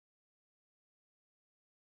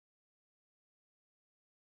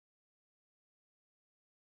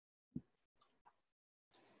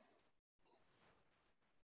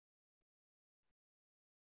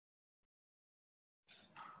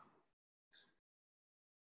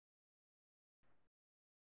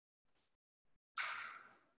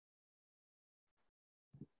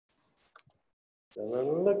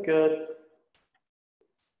Doesn't look good.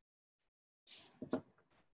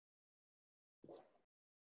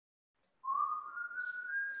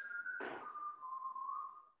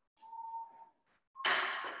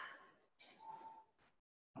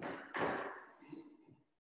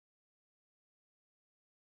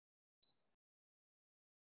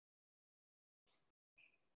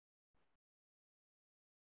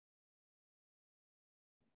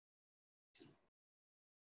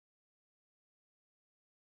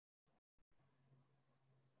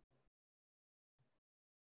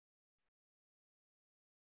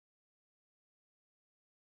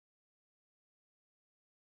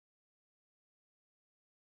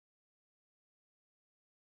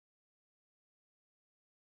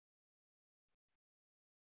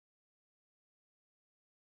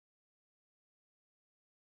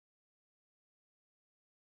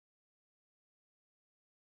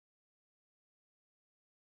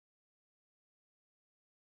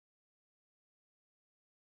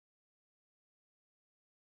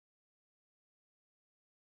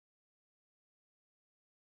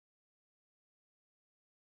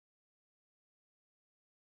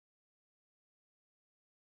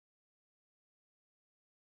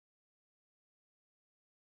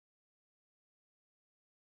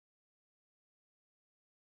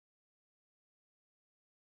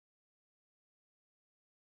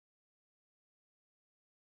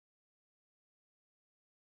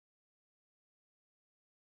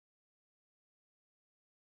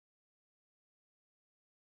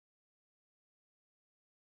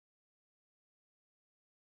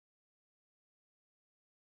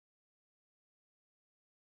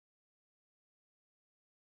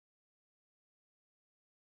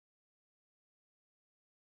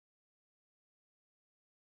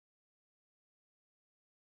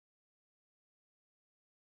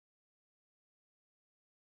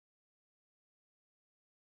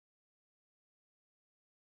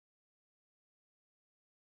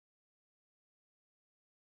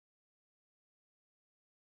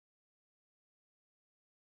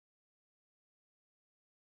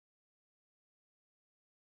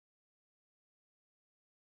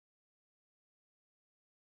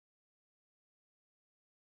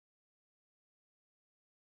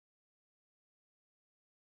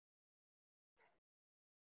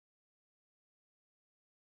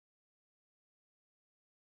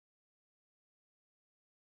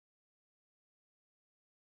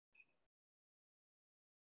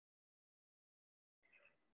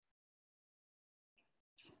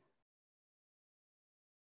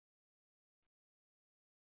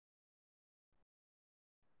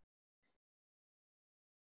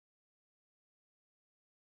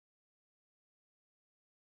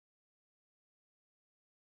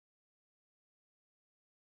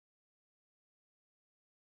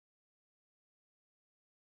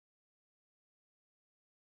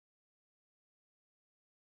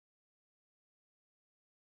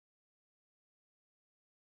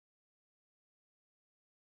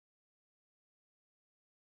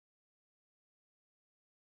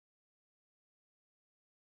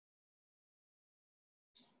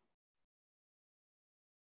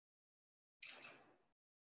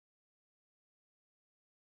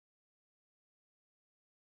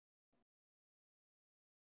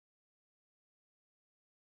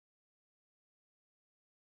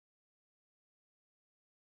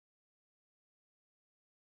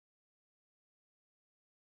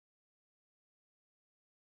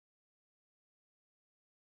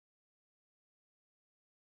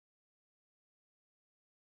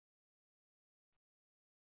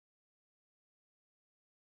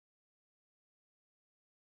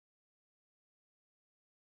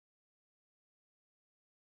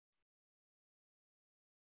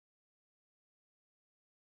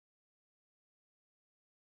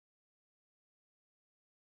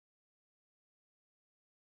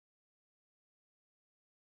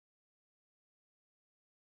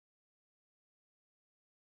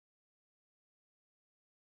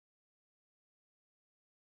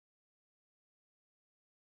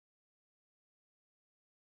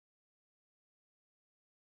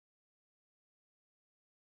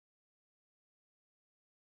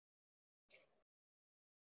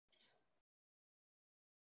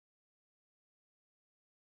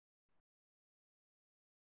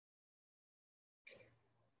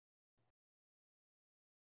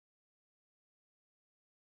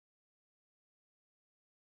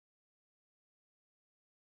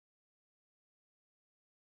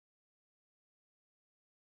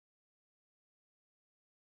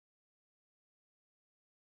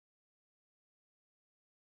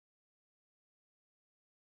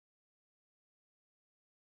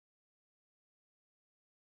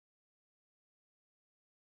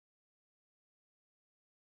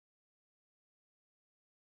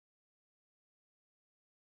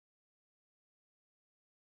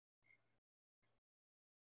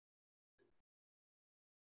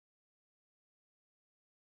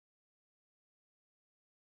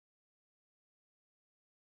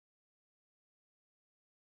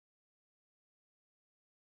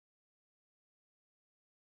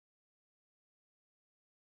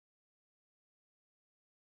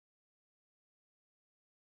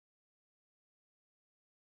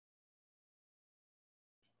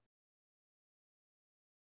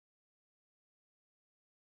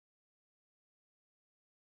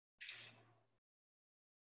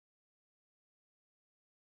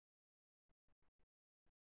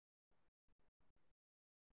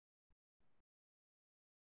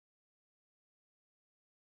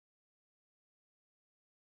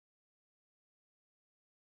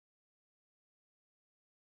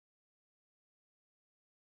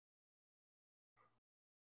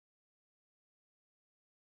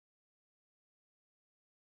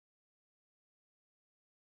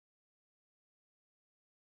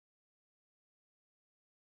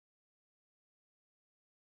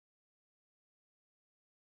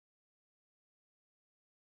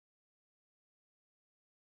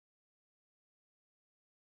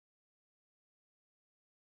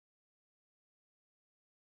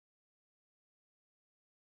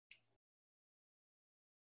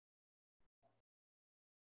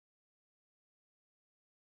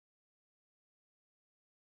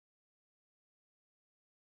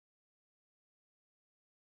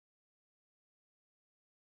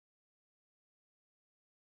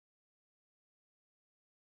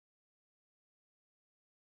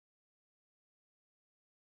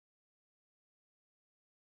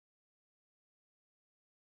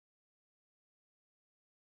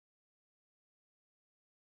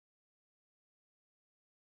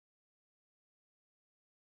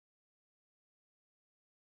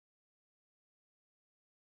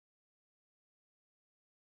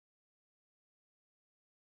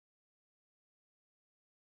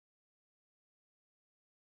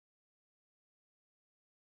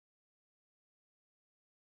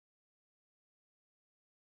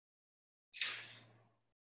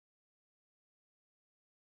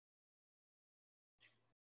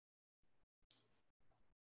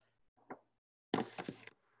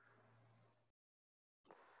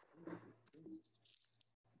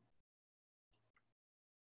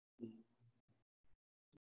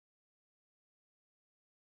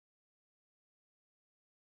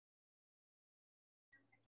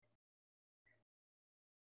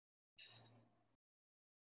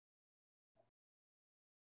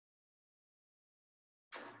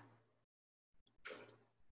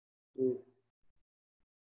 Mm.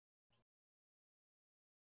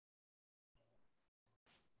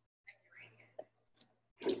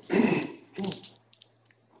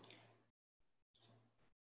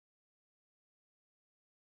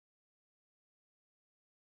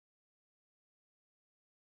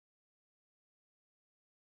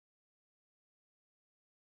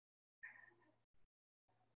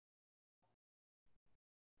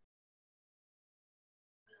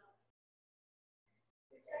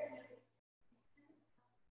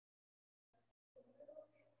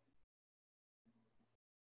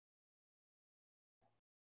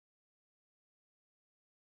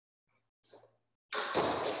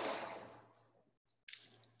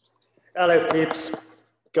 Hello, peeps.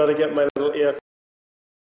 Got to get my little ear.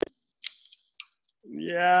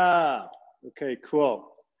 Yeah. Okay,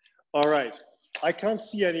 cool. All right. I can't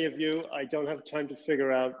see any of you. I don't have time to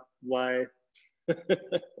figure out why.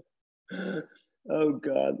 Oh,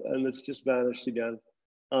 God. And it's just vanished again.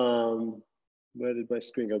 Where did my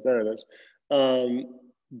screen go? There it is.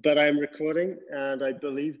 But I'm recording, and I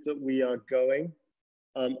believe that we are going.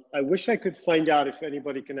 I wish I could find out if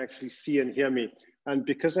anybody can actually see and hear me. And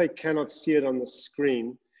because I cannot see it on the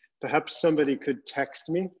screen, perhaps somebody could text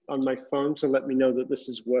me on my phone to let me know that this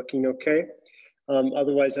is working okay.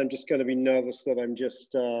 Otherwise, I'm just going to be nervous that I'm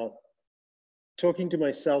just talking to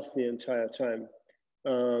myself the entire time.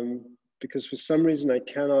 Because for some reason, I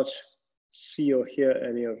cannot see or hear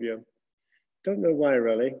any of you. Don't know why,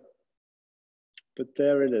 really. But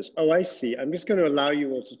there it is. Oh, I see. I'm just going to allow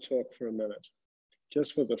you all to talk for a minute,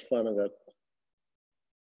 just for the fun of it.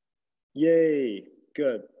 Yay,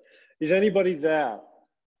 good. Is anybody there?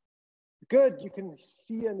 Good, you can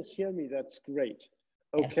see and hear me, that's great.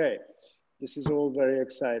 Okay, yes. This is all very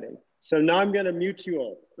exciting. So now I'm gonna mute you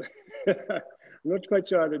all. I'm not quite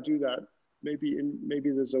sure how to do that. Maybe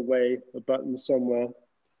there's a way, a button somewhere.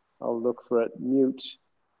 I'll look for it, mute.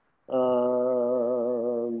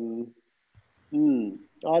 I'll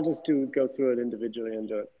just go through it individually and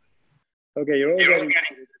do it. Okay, you're all getting.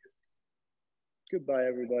 Goodbye,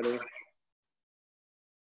 everybody.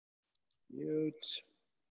 Mute.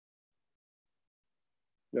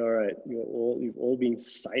 All right, you've all been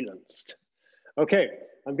silenced. Okay,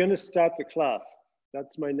 I'm going to start the class.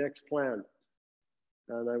 That's my next plan,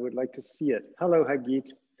 and I would like to see it. Hello,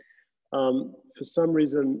 Hagit. For some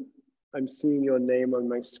reason, I'm seeing your name on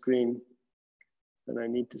my screen, and I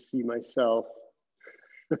need to see myself.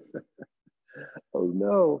 Oh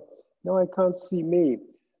no, no, I can't see me.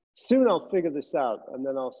 Soon I'll figure this out, and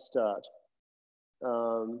then I'll start.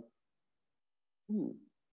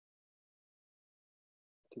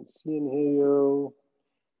 Can see and hear you.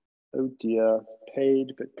 Oh dear,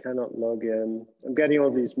 paid but cannot log in. I'm getting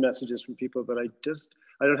all these messages from people, but I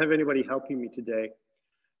don't have anybody helping me today.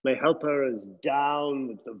 My helper is down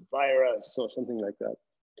with the virus or something like that.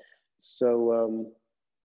 So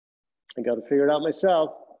I got to figure it out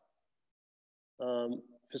myself.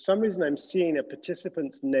 For some reason, I'm seeing a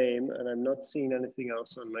participant's name and I'm not seeing anything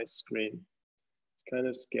else on my screen. It's kind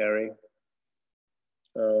of scary.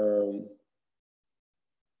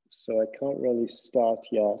 So I can't really start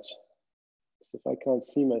yet. So if I can't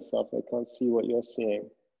see myself, I can't see what you're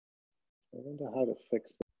seeing. I wonder how to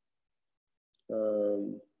fix it. I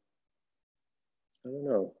don't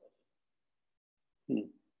know.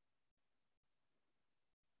 Doesn't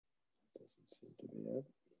seem to be it.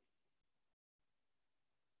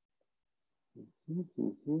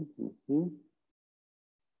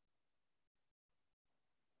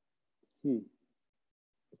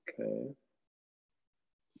 Okay.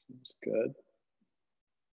 Seems good.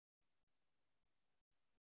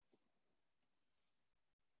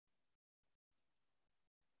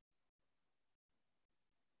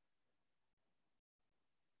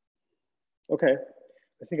 Okay,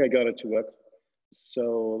 I think I got it to work.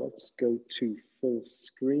 So let's go to full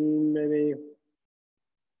screen, maybe.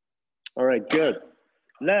 All right, good.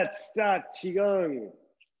 Let's start Qigong.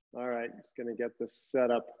 All right, just gonna get this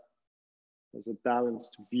set up as a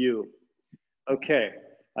balanced view. Okay,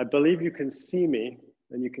 I believe you can see me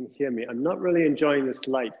and you can hear me. I'm not really enjoying this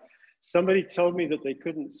light. Somebody told me that they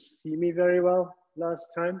couldn't see me very well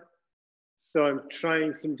last time. So I'm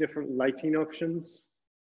trying some different lighting options.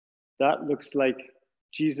 That looks like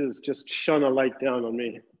Jesus just shone a light down on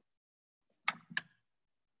me.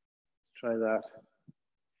 Try that.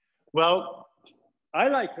 Well, I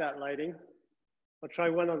like that lighting. I'll try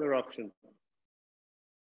one other option.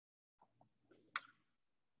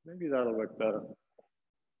 Maybe that'll work better.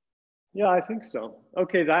 Yeah, I think so.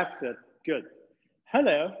 Okay, that's it. Good.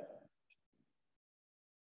 Hello.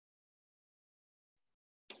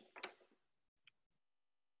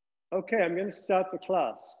 Okay, I'm going to start the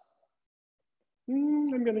class.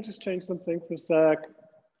 I'm going to just change something for a sec.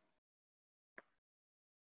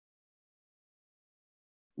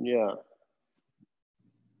 Yeah.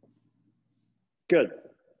 Good.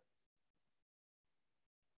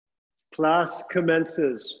 Class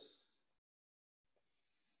commences.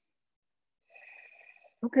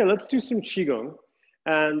 Okay, let's do some Qigong.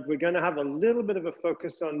 And we're going to have a little bit of a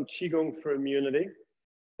focus on Qigong for immunity.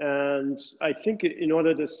 And I think in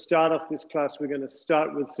order to start off this class, we're going to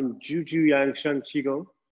start with some Juju Yangsheng Qigong.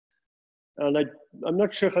 And I'm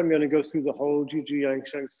not sure if I'm going to go through the whole Juju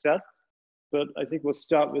Yangsheng set, but I think we'll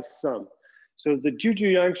start with some. So the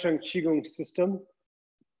Juju Yangsheng Qigong system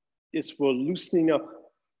is for loosening up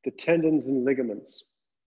the tendons and ligaments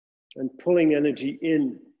and pulling energy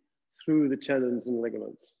in through the tendons and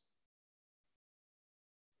ligaments.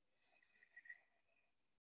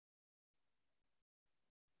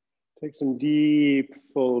 Take some deep,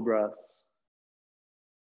 full breaths.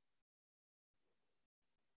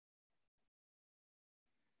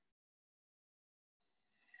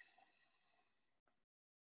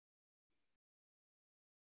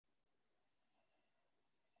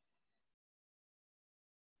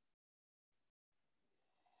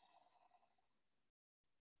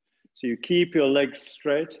 So you keep your legs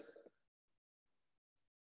straight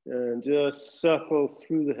and just circle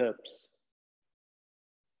through the hips.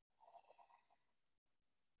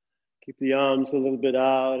 Keep the arms a little bit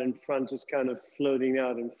out in front, just kind of floating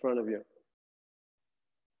out in front of you.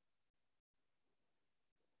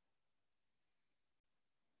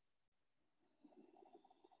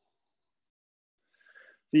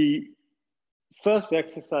 The first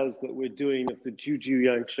exercise that we're doing of the Juju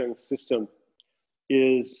Yangsheng system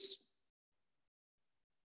is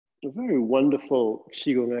a very wonderful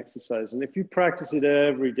Qigong exercise. And if you practice it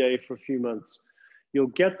every day for a few months, you'll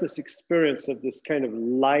get this experience of this kind of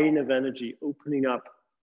line of energy opening up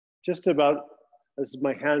just about as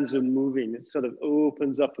my hands are moving. It sort of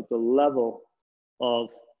opens up at the level of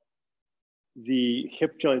the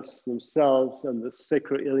hip joints themselves and the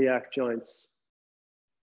sacroiliac joints.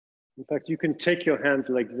 In fact, you can take your hands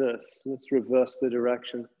like this. Let's reverse the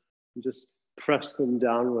direction and just press them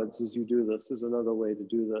downwards as you do this. Is another way to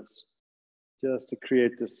do this, just to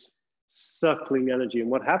create this circling energy. And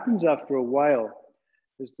what happens after a while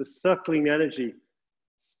is the circling energy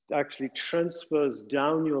actually transfers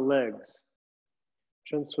down your legs,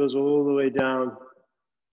 transfers all the way down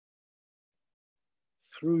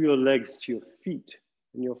through your legs to your feet.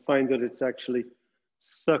 And you'll find that it's actually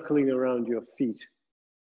circling around your feet.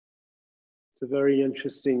 It's a very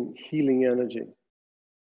interesting healing energy.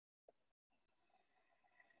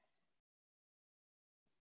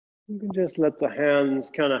 You can just let the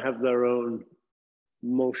hands kind of have their own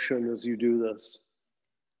motion as you do this.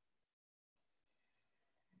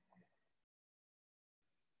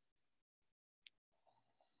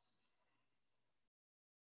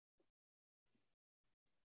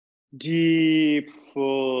 Deep,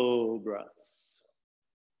 full breaths.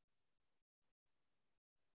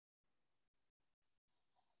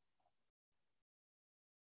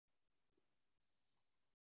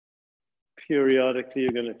 Periodically,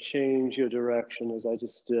 you're going to change your direction as I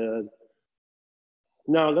just did.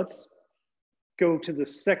 Now let's go to the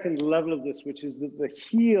second level of this, which is that the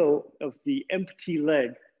heel of the empty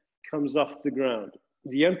leg comes off the ground.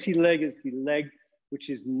 The empty leg is the leg which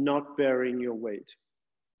is not bearing your weight.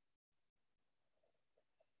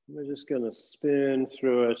 We're just going to spin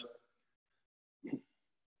through it.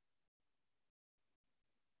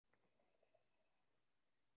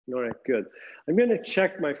 All right, good. I'm going to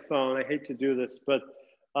check my phone. I hate to do this, but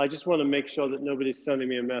I just want to make sure that nobody's sending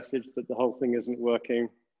me a message that the whole thing isn't working.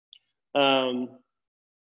 No,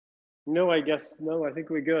 I guess, no, I think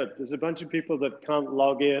we're good. There's a bunch of people that can't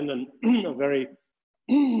log in and are very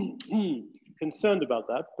concerned about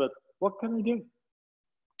that, but what can I do?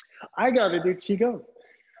 I got to do Qigong.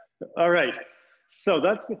 All right, so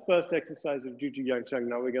that's the first exercise of Juju Yangsheng.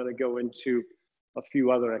 Now we're going to go into a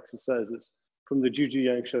few other exercises from the Juju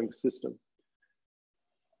Yangsheng system.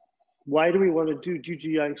 Why do we want to do Juju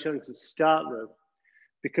Yangsheng to start with?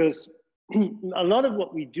 Because a lot of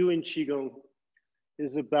what we do in Qigong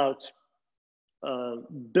is about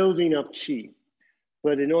building up Qi.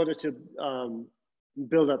 But in order to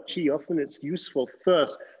build up Qi, often it's useful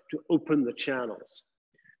first to open the channels.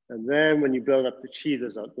 And then when you build up the Qi,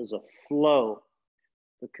 there's a flow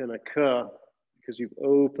that can occur because you've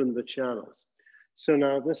opened the channels. So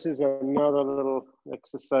now this is another little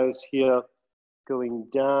exercise here, going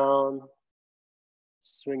down,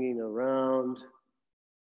 swinging around,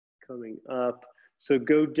 coming up. So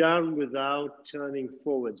go down without turning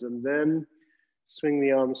forwards, and then swing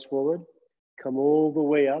the arms forward, come all the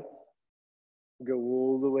way up, Go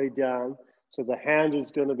all the way down. So the hand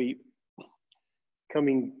is going to be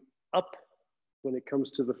coming up when it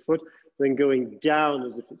comes to the foot, then going down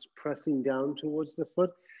as if it's pressing down towards the foot.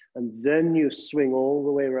 And then you swing all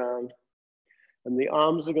the way around. And the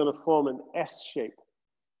arms are going to form an S shape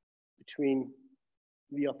between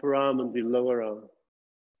the upper arm and the lower arm.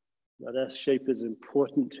 That S shape is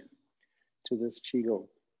important to this Qigong.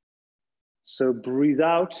 So breathe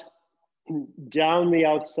out down the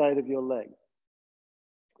outside of your leg.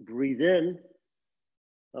 Breathe in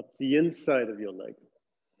up the inside of your leg.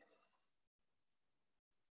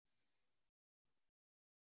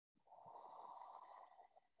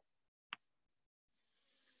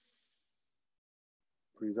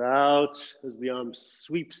 Breathe out as the arm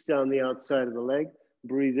sweeps down the outside of the leg.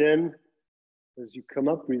 Breathe in as you come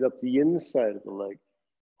up. Breathe up the inside of the leg.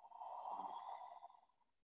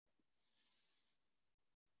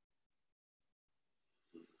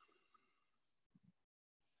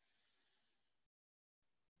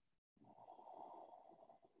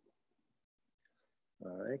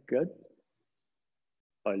 All right, good.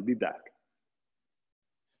 I'll be back.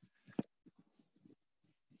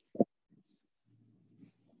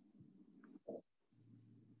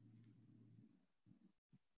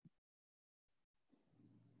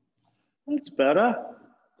 That's better.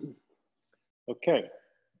 Okay.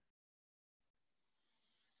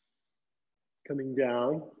 Coming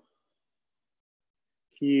down.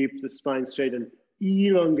 Keep the spine straight and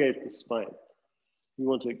elongate the spine. You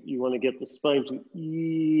want to get the spine to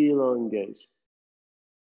elongate.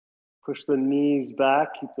 Push the knees back,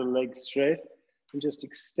 keep the legs straight, and just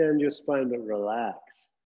extend your spine, but relax.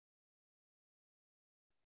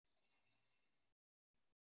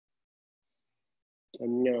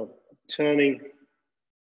 And now turning,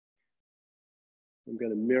 I'm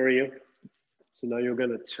going to mirror you. So now you're going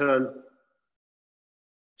to turn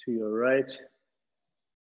to your right.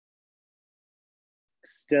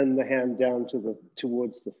 Extend the hand down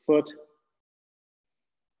towards the foot.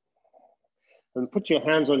 And put your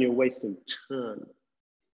hands on your waist and turn.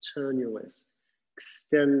 Turn your waist.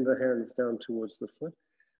 Extend the hands down towards the foot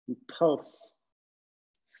and pulse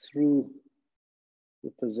through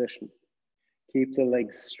the position. Keep the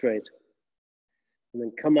legs straight. And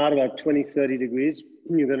then come out about 20, 30 degrees.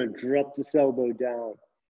 You're going to drop this elbow down.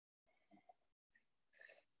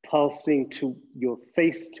 Pulsing to your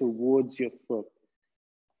face towards your foot.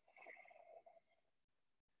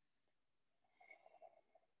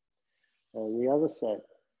 On the other side.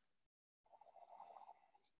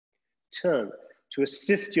 Turn. To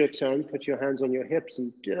assist your turn, put your hands on your hips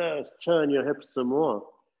and just turn your hips some more.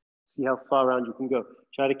 See how far around you can go.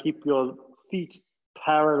 Try to keep your feet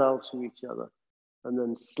parallel to each other. And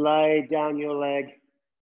then slide down your leg.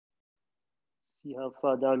 See how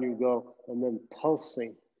far down you go. And then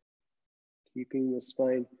pulsing. Keeping the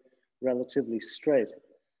spine relatively straight.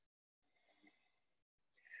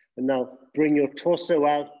 And now bring your torso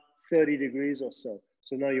out 30 degrees or so.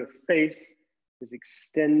 So now your face is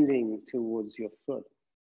extending towards your foot.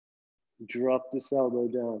 Drop this elbow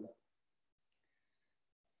down.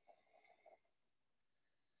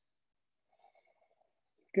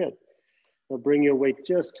 Good. Now bring your weight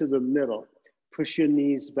just to the middle. Push your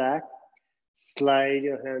knees back. Slide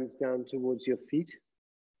your hands down towards your feet.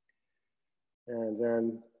 And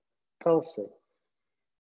then pulsing.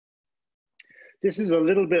 This is a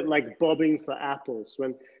little bit like bobbing for apples.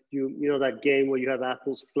 When you know that game where you have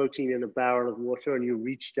apples floating in a barrel of water and you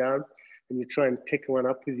reach down and you try and pick one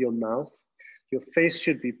up with your mouth. Your face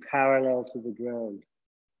should be parallel to the ground.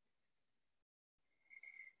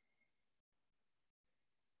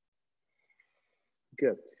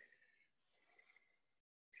 Good.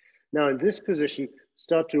 Now in this position,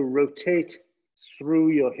 start to rotate through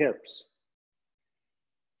your hips,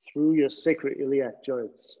 through your sacroiliac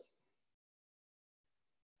joints.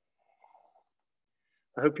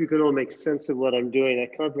 I hope you can all make sense of what I'm doing.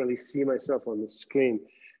 I can't really see myself on the screen,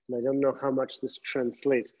 and I don't know how much this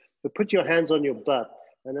translates. But put your hands on your butt,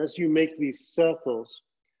 and as you make these circles,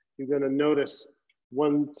 you're going to notice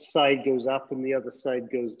one side goes up and the other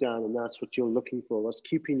side goes down, and that's what you're looking for. That's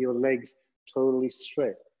keeping your legs totally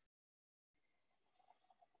straight.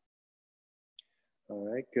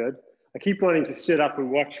 All right, good. I keep wanting to sit up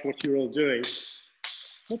and watch what you're all doing.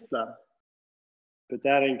 What's that? But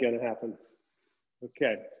that ain't going to happen.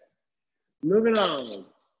 Okay, moving on.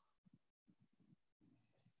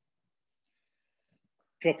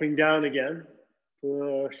 Dropping down again.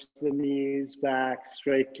 Push the knees back,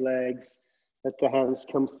 straight legs. Let the hands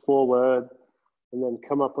come forward and then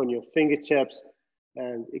come up on your fingertips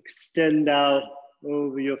and extend out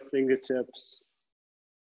over your fingertips.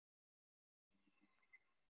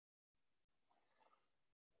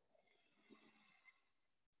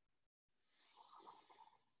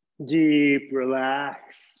 Deep,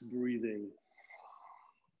 relaxed breathing.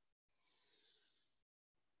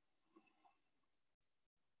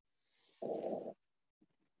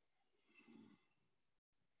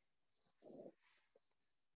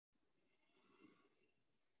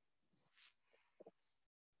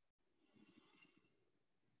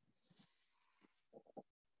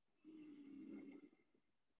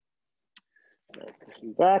 Now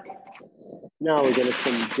pushing back. Now we're going to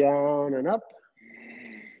come down and up.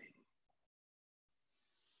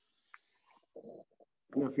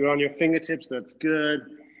 And if you're on your fingertips, that's good.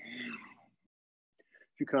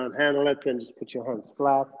 If you can't handle it, then just put your hands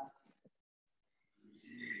flat.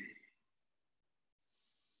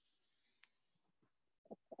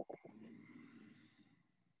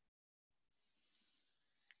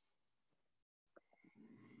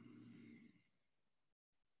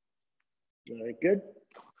 All right, good.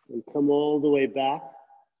 And come all the way back.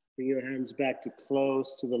 Bring your hands back to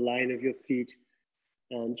close to the line of your feet.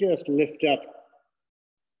 And just lift up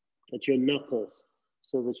at your knuckles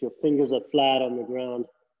so that your fingers are flat on the ground.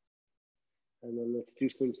 And then let's do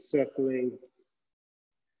some circling.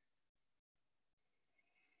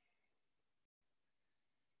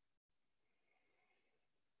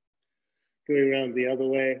 Going around the other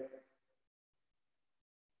way.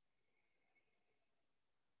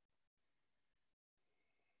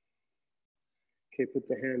 Okay, put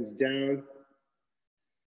the hands down.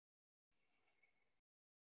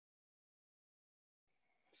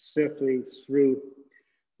 Circling through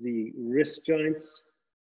the wrist joints,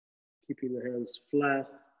 keeping the hands flat.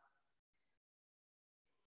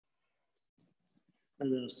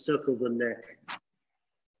 And then circle the neck.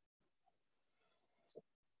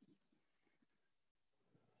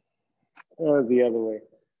 Or the other way.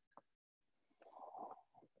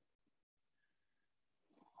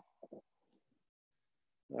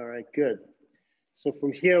 All right, good. So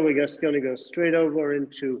from here, we're just going to go straight over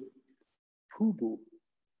into Pubu.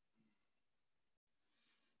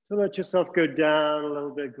 So let yourself go down a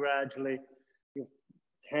little bit gradually. Your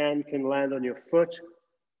hand can land on your foot.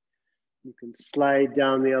 You can slide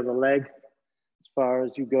down the other leg. As far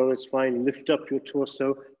as you go is fine. Lift up your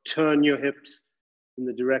torso, turn your hips in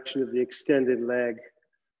the direction of the extended leg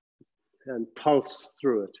and pulse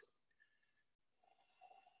through it.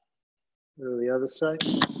 And on the other side,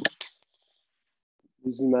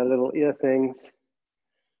 using my little ear things.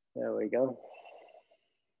 There we go.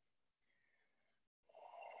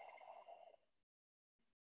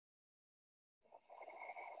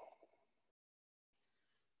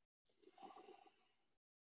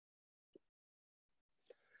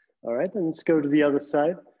 All right, then let's go to the other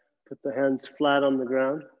side. Put the hands flat on the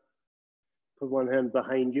ground. Put one hand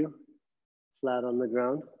behind you, flat on the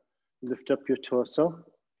ground. Lift up your torso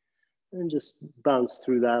and just bounce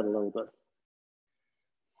through that a little bit.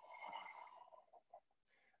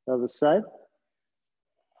 Other side.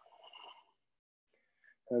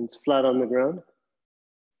 Hands flat on the ground.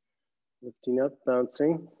 Lifting up,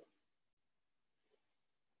 bouncing.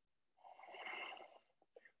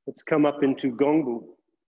 Let's come up into Gongbu.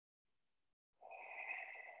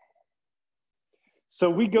 So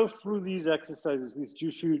we go through these exercises, these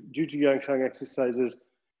Juju Yangshang exercises,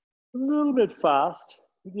 a little bit fast.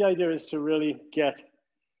 The idea is to really get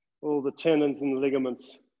all the tendons and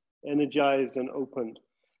ligaments energized and opened.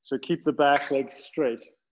 So keep the back leg straight.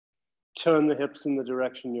 Turn the hips in the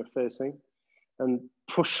direction you're facing and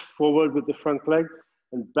push forward with the front leg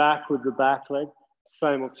and back with the back leg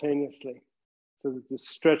simultaneously. So that the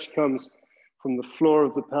stretch comes from the floor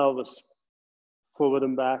of the pelvis, forward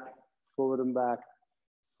and back, forward and back,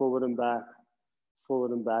 forward and back,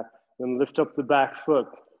 forward and back. Then lift up the back foot,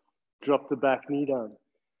 drop the back knee down.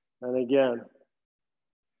 And again,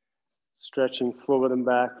 stretching forward and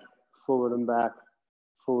back, forward and back,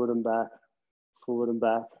 forward and back, forward and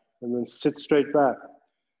back. And then sit straight back.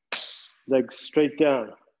 Legs straight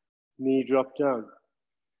down, knee drop down,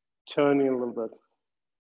 turning a little bit.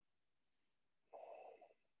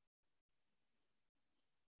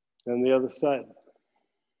 And the other side.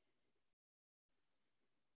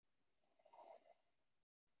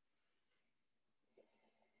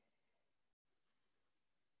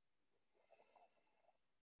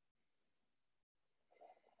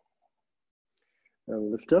 And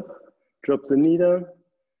lift up, drop the knee down,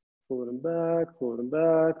 forward and back, forward and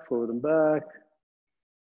back, forward and back.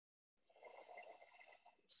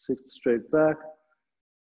 Sit straight back.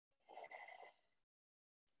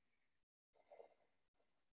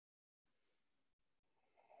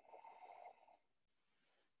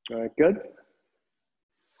 All right, good.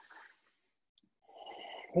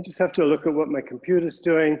 I just have to look at what my computer's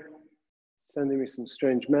doing, sending me some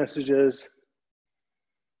strange messages.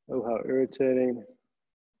 Oh, how irritating.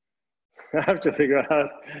 I have to figure out how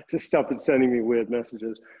to stop it sending me weird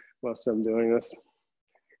messages whilst I'm doing this.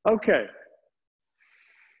 Okay.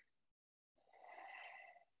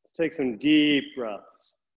 Let's take some deep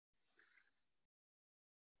breaths.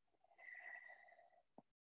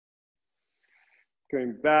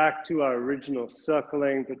 Going back to our original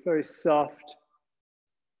circling, but very soft,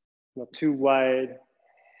 not too wide.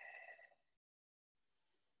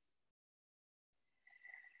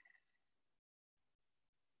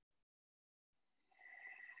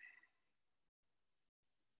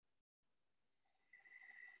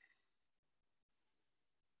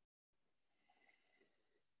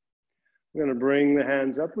 We're going to bring the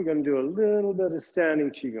hands up. We're going to do a little bit of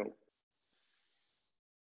standing Qigong.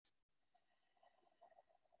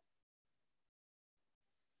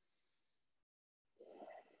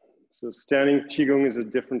 So standing Qigong is a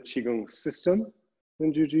different Qigong system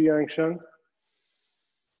than Juju Yangsheng.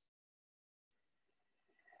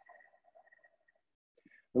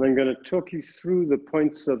 And I'm going to talk you through the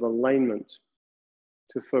points of alignment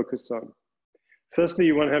to focus on. Firstly,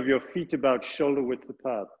 you want to have your feet about shoulder width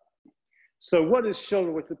apart. So what does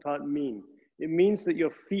shoulder width apart mean? It means that your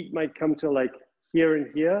feet might come to like here and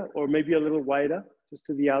here, or maybe a little wider, just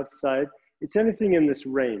to the outside. It's anything in this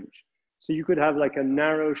range. So you could have like a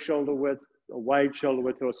narrow shoulder width, a wide shoulder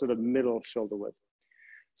width, or sort of middle shoulder width.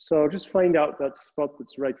 So just find out that spot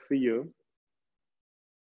that's right for you.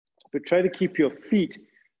 But try to keep your feet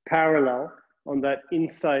parallel on that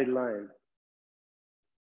inside line.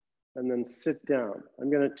 And then sit down. I'm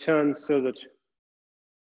going to turn so that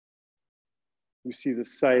you see the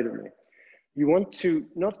side of me. You want to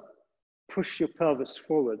not push your pelvis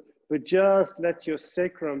forward, but just let your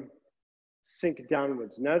sacrum sink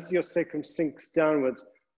downwards. And as your sacrum sinks downwards,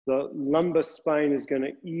 the lumbar spine is going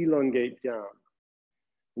to elongate down.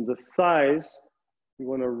 And the thighs, you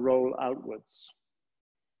want to roll outwards.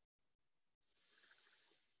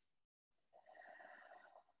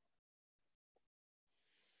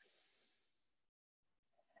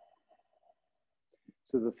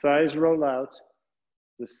 So the thighs roll out,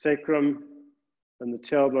 the sacrum and the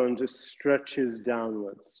tailbone just stretches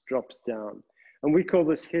downwards, drops down. And we call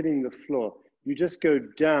this hitting the floor. You just go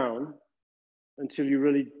down until you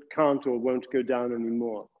really can't or won't go down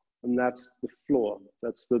anymore. And that's the floor.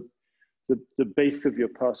 That's the base of your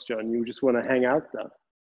posture. And you just want to hang out there.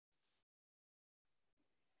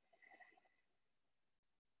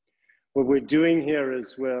 What we're doing here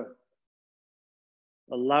is we're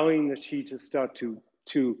allowing the chi to start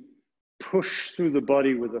to push through the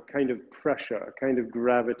body with a kind of pressure, a kind of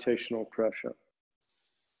gravitational pressure.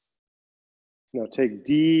 Now take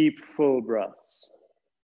deep, full breaths.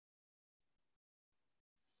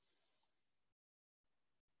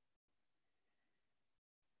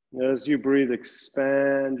 As you breathe,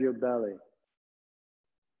 expand your belly.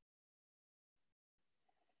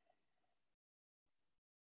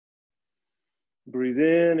 Breathe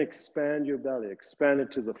in, expand your belly. Expand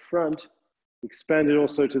it to the front, expand it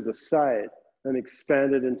also to the side, and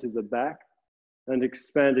expand it into the back, and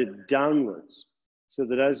expand it downwards, so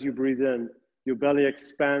that as you breathe in, your belly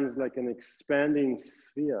expands like an expanding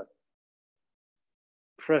sphere.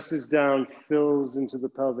 Presses down, fills into the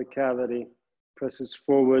pelvic cavity, presses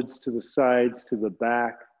forwards to the sides, to the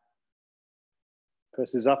back,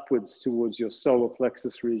 presses upwards towards your solar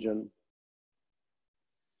plexus region.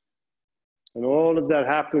 And all of that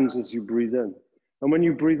happens as you breathe in. And when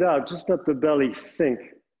you breathe out, just let the belly sink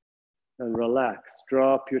and relax.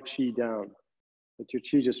 Drop your chi down. Let your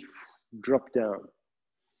chi just drop down.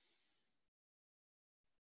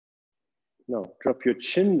 No, drop your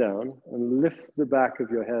chin down and lift the back of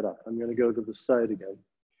your head up. I'm going to go to the side again.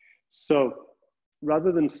 So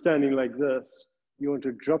rather than standing like this, you want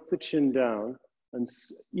to drop the chin down and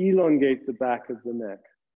elongate the back of the neck.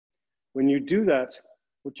 When you do that,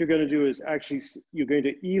 what you're going to do is actually, you're going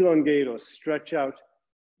to elongate or stretch out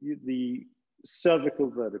the cervical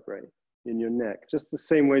vertebrae in your neck, just the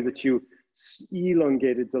same way that you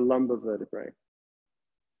elongated the lumbar vertebrae.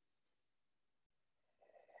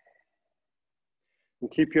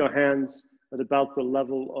 And keep your hands at about the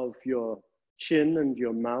level of your chin and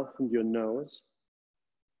your mouth and your nose.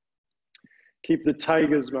 Keep the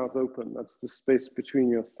tiger's mouth open. That's the space between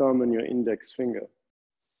your thumb and your index finger.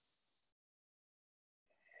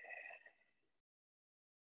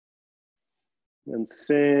 And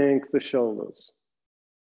sink the shoulders.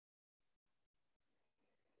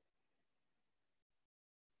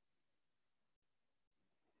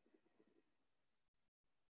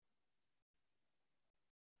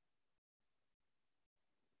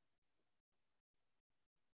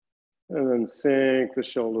 And then sink the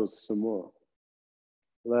shoulders some more.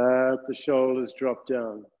 Let the shoulders drop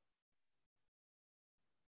down.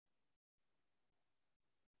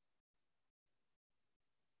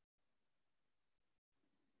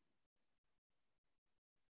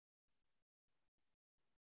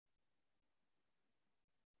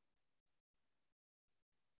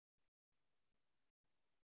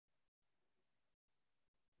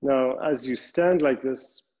 Now, as you stand like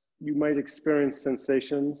this, you might experience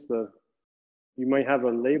sensations that you might have a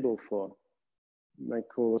label for. You might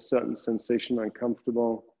call a certain sensation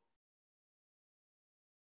uncomfortable.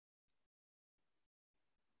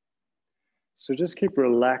 So just keep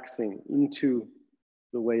relaxing into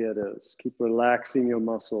the way it is. Keep relaxing your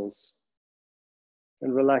muscles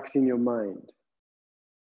and relaxing your mind.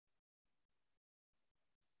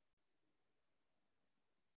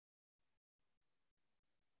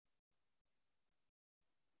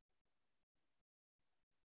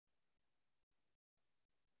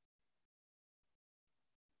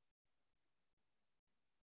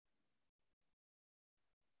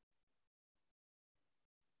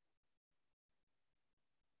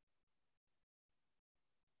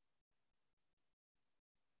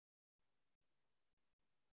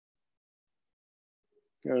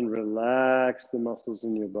 And relax the muscles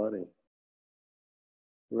in your body.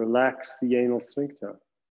 Relax the anal sphincter.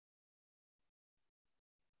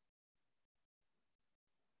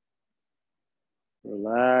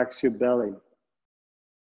 Relax your belly.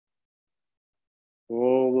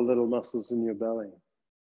 All the little muscles in your belly.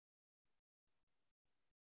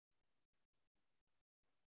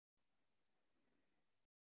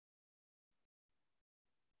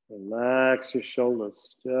 Relax your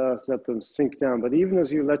shoulders. Just let them sink down. But even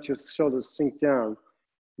as you let your shoulders sink down,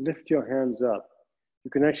 lift your hands up.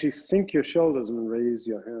 You can actually sink your shoulders and raise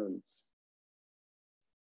your hands.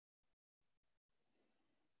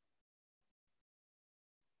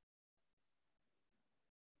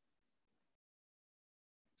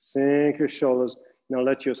 Sink your shoulders. Now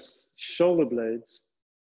let your shoulder blades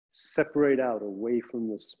separate out away from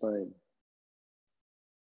the spine.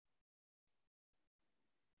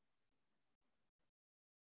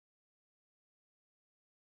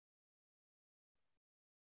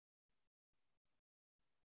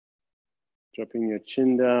 Dropping your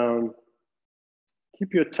chin down.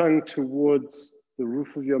 Keep your tongue towards the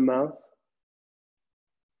roof of your mouth.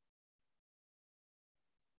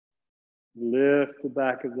 Lift the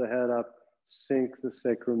back of the head up. Sink the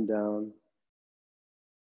sacrum down.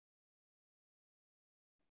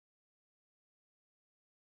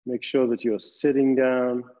 Make sure that you're sitting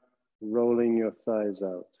down, rolling your thighs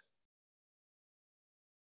out.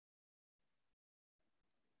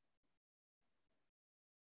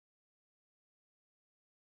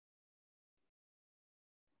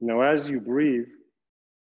 Now, as you breathe,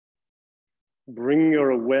 bring your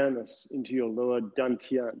awareness into your lower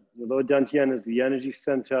dantian. Your lower dantian is the energy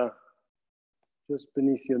center just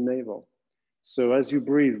beneath your navel. So as you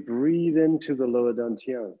breathe, breathe into the lower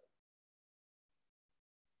dantian.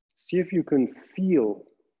 See if you can feel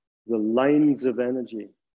the lines of energy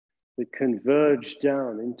that converge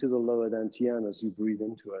down into the lower dantian as you breathe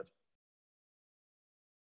into it.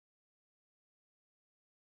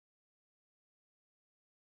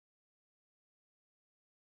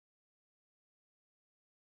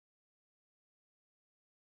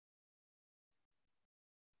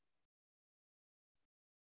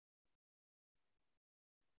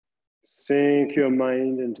 Sink your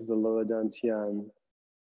mind into the lower dantian.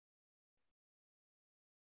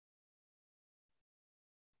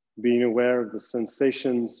 Being aware of the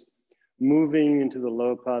sensations moving into the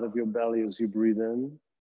lower part of your belly as you breathe in.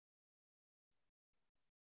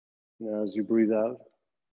 Now as you breathe out,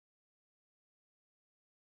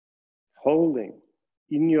 holding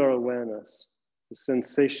in your awareness the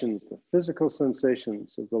sensations, the physical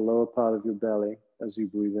sensations of the lower part of your belly as you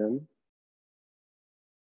breathe in,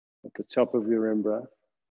 at the top of your in-breath,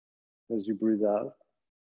 as you breathe out,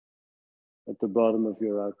 at the bottom of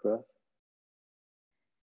your out-breath.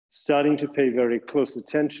 Starting to pay very close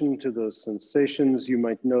attention to those sensations, you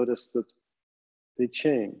might notice that they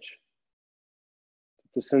change.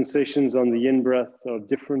 The sensations on the in-breath are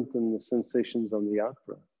different than the sensations on the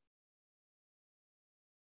out-breath.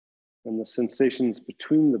 And the sensations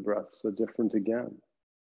between the breaths are different again.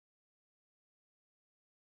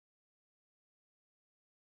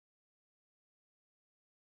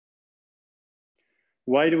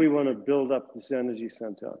 Why do we want to build up this energy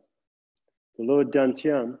center? The lower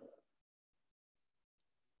dantian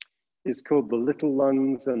is called the little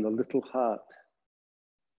lungs and the little heart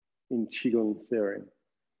in Qigong theory.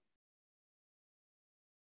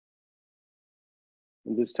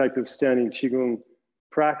 In this type of standing Qigong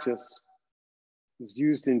practice, is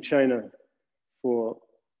used in China for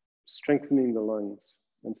strengthening the lungs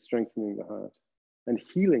and strengthening the heart and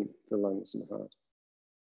healing the lungs and heart.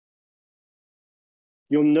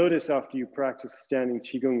 You'll notice after you practice standing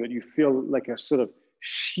Qigong that you feel like a sort of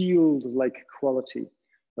shield-like quality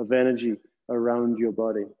of energy around your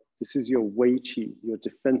body. This is your Wei Qi, your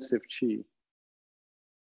defensive Qi.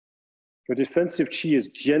 Your defensive Qi is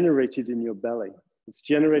generated in your belly. It's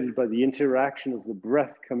generated by the interaction of the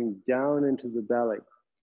breath coming down into the belly.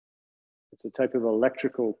 It's a type of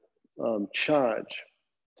electrical charge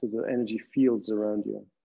to the energy fields around you.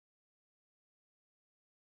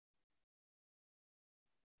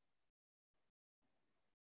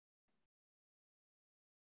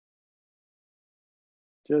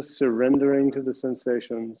 Just surrendering to the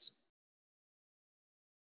sensations.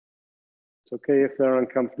 It's okay if they're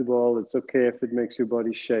uncomfortable. It's okay if it makes your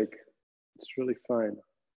body shake. It's really fine.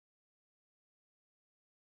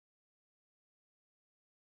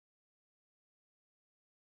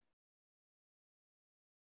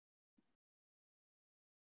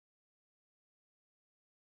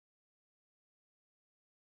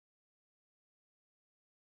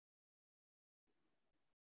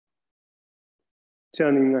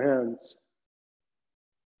 Turning the hands.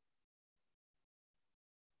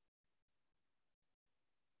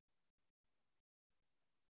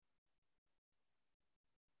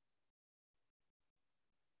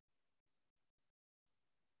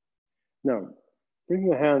 Now, bring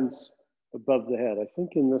the hands above the head. I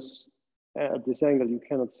think in this, at this angle, you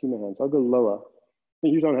cannot see my hands. I'll go lower.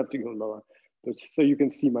 You don't have to go lower, but so you can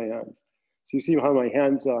see my hands. So you see how my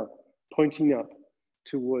hands are pointing up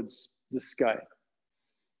towards the sky.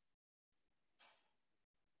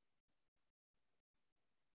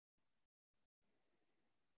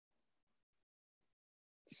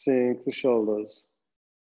 Sink the shoulders.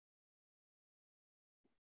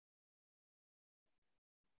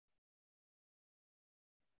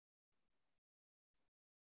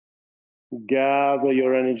 Gather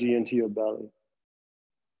your energy into your belly.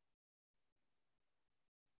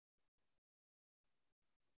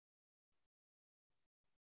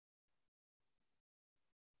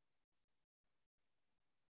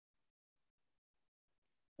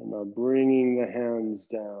 And now bringing the hands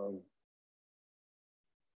down.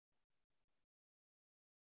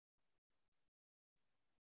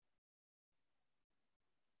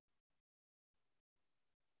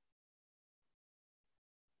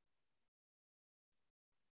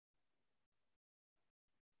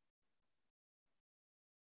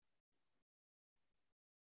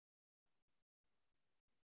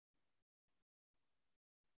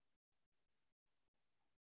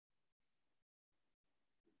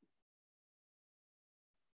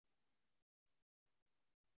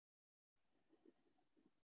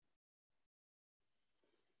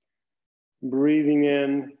 Breathing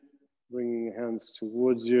in, bringing the hands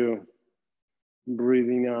towards you.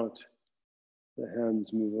 Breathing out, the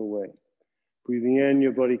hands move away. Breathing in,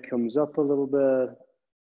 your body comes up a little bit.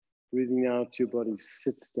 Breathing out, your body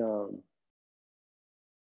sits down.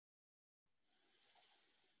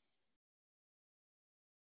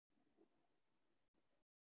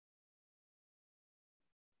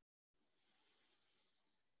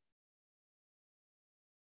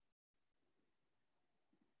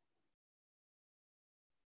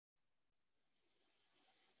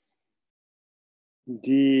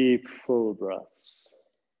 Deep, full breaths.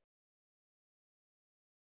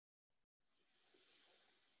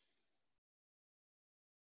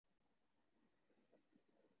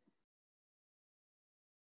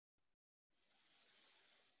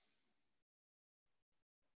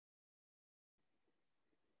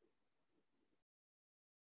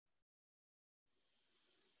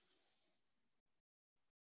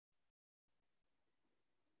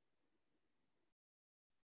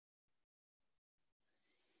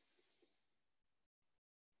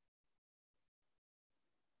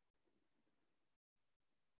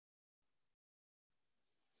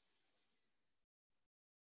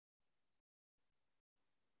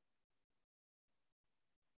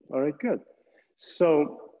 All right, good.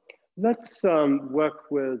 So let's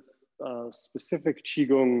work with specific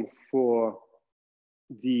Qigong for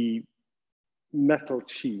the metal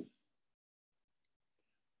Qi.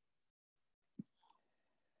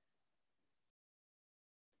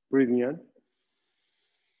 Breathing in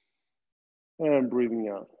and breathing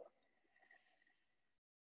out.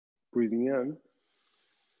 Breathing in,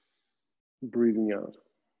 breathing out.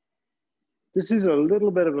 This is a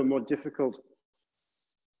little bit of a more difficult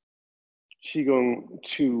Qigong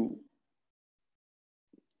to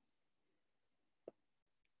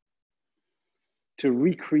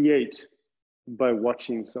recreate by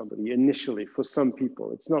watching somebody initially. For some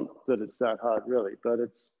people, it's not that it's that hard really, but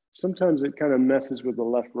it's sometimes it kind of messes with the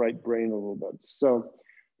left-right brain a little bit. So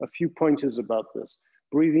a few pointers about this.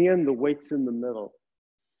 Breathing in, the weight's in the middle.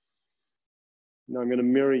 Now I'm going to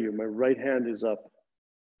mirror you. My right hand is up.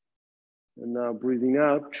 And now breathing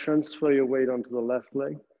out, transfer your weight onto the left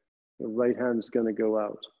leg. The right hand is going to go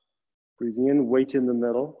out. Breathing in, weight in the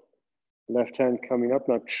middle. Left hand coming up.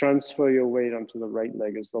 Now transfer your weight onto the right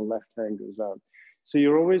leg as the left hand goes out. So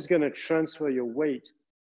you're always going to transfer your weight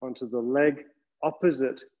onto the leg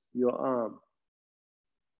opposite your arm.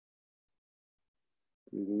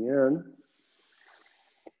 Breathing in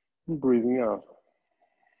and breathing out.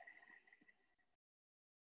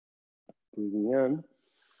 Breathing in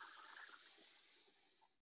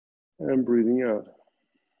and breathing out.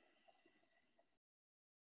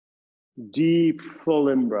 Deep, full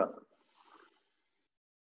in-breath.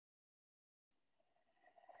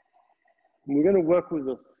 We're going to work with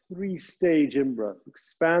a 3-stage in-breath.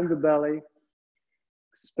 Expand the belly,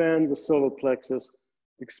 expand the solar plexus,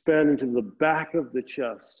 expand into the back of the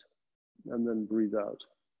chest, and then breathe out.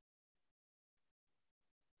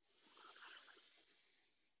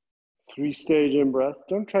 3-stage in-breath.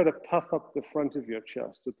 Don't try to puff up the front of your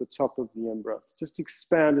chest at the top of the in-breath. Just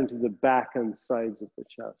expand into the back and sides of the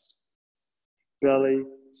chest. Belly,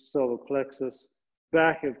 solar plexus,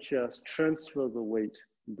 back of chest, transfer the weight,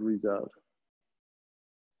 breathe out.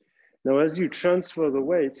 Now, as you transfer the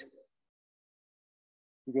weight,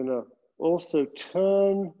 you're going to also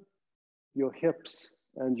turn your hips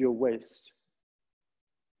and your waist,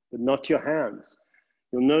 but not your hands.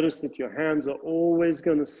 You'll notice that your hands are always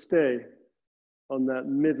going to stay on that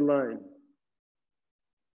midline.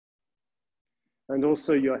 And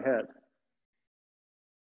also your head.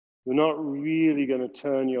 You're not really going to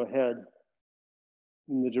turn your head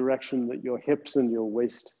in the direction that your hips and your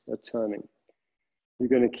waist are turning. You're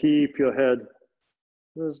going to keep your head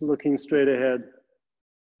just looking straight ahead,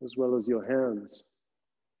 as well as your hands.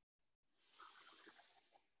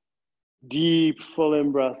 Deep, full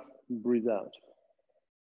in-breath, breathe out.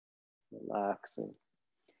 Relaxing.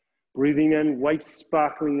 Breathing in, white,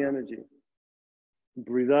 sparkling energy.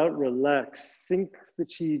 Breathe out, relax. Sink the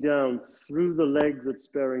chi down through the leg that's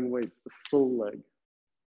bearing weight, the full leg.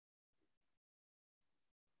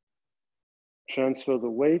 Transfer the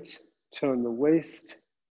weight, turn the waist,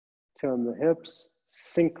 turn the hips,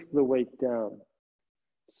 sink the weight down.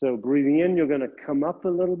 So breathing in, you're going to come up a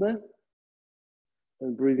little bit.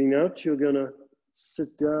 And breathing out, you're going to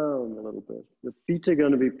sit down a little bit. The feet are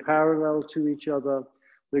going to be parallel to each other.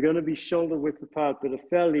 They're going to be shoulder width apart, but a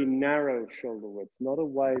fairly narrow shoulder width, not a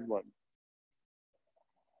wide one.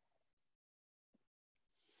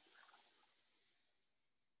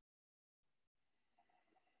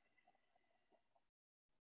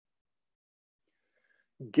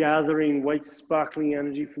 Gathering white sparkling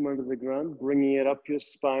energy from under the ground, bringing it up your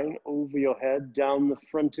spine, over your head, down the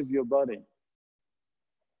front of your body.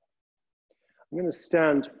 I'm going to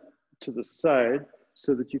stand to the side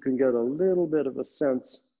so that you can get a little bit of a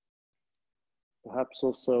sense, perhaps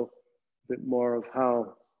also a bit more of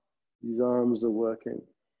how these arms are working.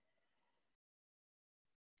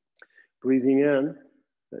 Breathing in,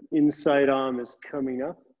 that inside arm is coming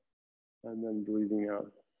up, and then breathing out.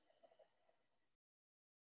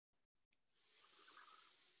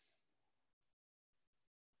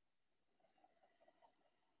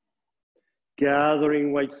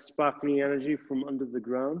 Gathering white sparkling energy from under the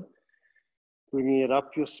ground, bringing it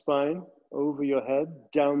up your spine, over your head,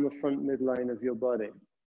 down the front midline of your body.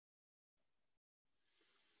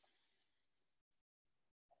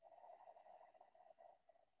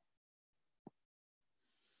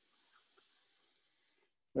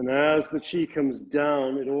 And as the chi comes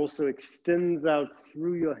down, it also extends out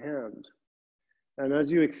through your hand. And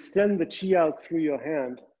as you extend the chi out through your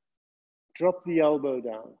hand, drop the elbow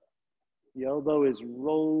down. The elbow is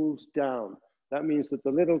rolled down. That means that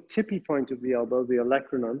the little tippy point of the elbow, the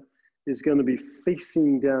olecranon, is going to be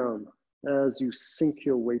facing down as you sink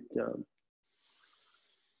your weight down.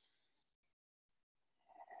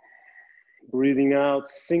 Breathing out,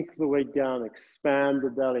 sink the weight down, expand the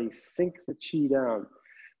belly, sink the chi down.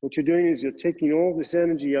 What you're doing is you're taking all this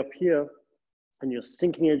energy up here and you're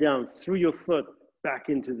sinking it down through your foot back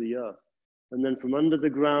into the earth. And then from under the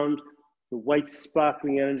ground, the white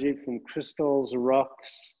sparkling energy from crystals,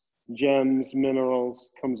 rocks, gems, minerals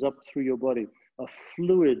comes up through your body. A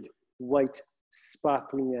fluid, white,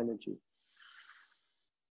 sparkling energy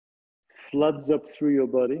floods up through your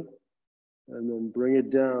body and then bring it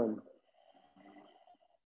down.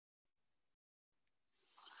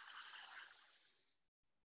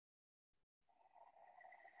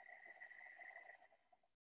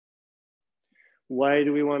 Why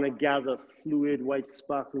do we want to gather fluid, white,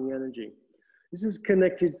 sparkling energy? This is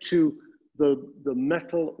connected to the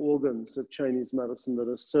metal organs of Chinese medicine that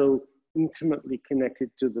are so intimately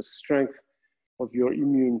connected to the strength of your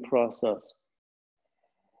immune process.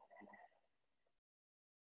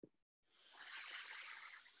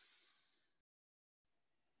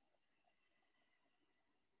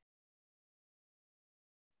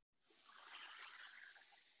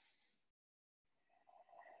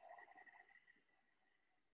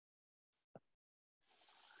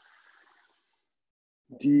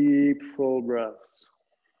 Deep, full breaths.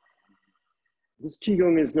 This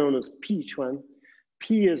Qigong is known as Pi Chuan.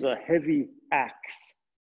 Pi is a heavy axe.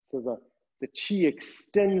 So the Qi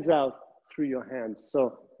extends out through your hand.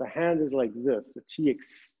 So the hand is like this. The Qi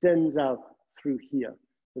extends out through here,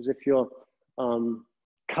 as if you're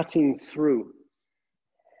cutting through.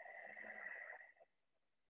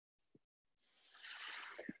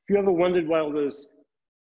 Have you ever wondered why all those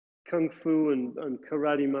Kung Fu and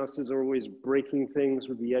karate masters are always breaking things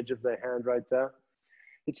with the edge of their hand right there?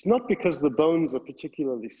 It's not because the bones are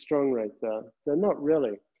particularly strong right there. They're not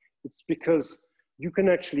really. It's because you can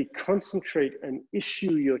actually concentrate and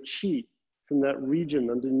issue your qi from that region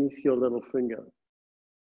underneath your little finger.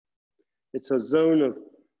 It's a zone of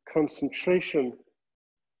concentration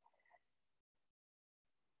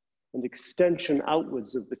and extension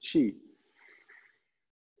outwards of the qi.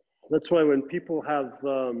 That's why when people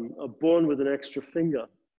are born with an extra finger,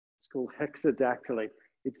 it's called hexadactyly.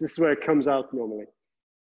 This is where it comes out normally.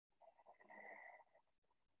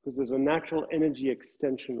 Because there's a natural energy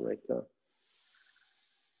extension right there.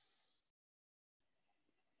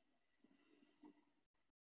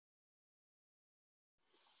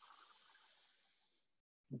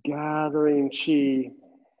 Gathering qi.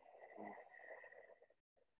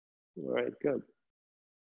 All right, good.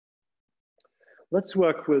 Let's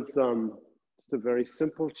work with just a very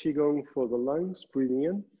simple Qigong for the lungs, breathing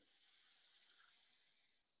in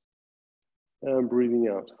and breathing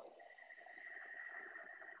out.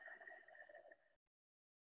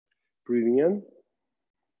 Breathing in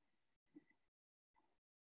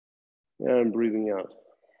and breathing out.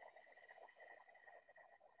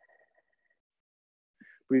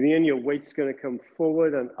 Breathing in, your weight's going to come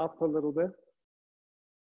forward and up a little bit.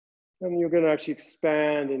 And you're going to actually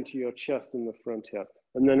expand into your chest in the front here.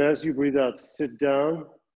 And then as you breathe out, sit down,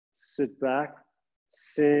 sit back,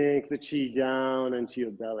 sink the qi down into your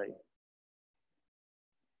belly.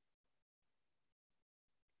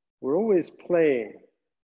 We're always playing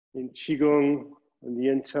in Qigong and the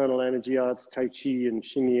internal energy arts, Tai Chi and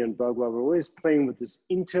Xingyi and Bagua. We're always playing with this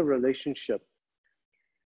interrelationship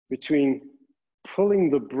between pulling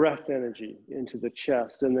the breath energy into the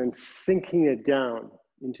chest and then sinking it down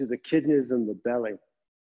into the kidneys and the belly.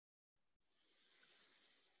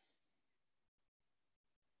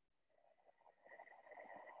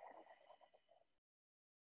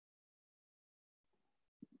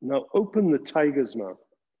 Now open the tiger's mouth.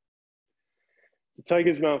 The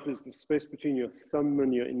tiger's mouth is the space between your thumb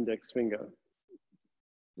and your index finger.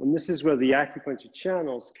 And this is where the acupuncture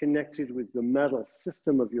channels connected with the metal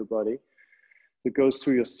system of your body that goes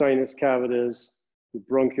through your sinus cavities, your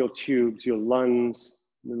bronchial tubes, your lungs,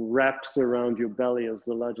 and then wraps around your belly as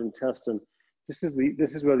the large intestine. This is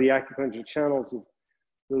where the acupuncture channels of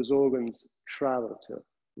those organs travel to,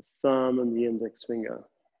 the thumb and the index finger.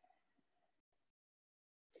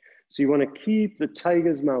 So you want to keep the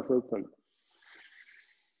tiger's mouth open.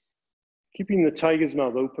 Keeping the tiger's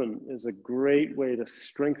mouth open is a great way to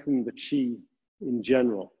strengthen the qi in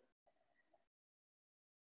general.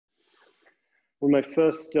 One of my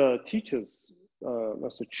first teachers,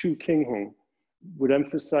 Master Chu Kinghong, would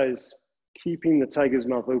emphasize keeping the tiger's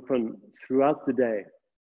mouth open throughout the day.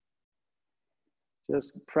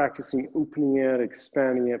 Just practicing opening it,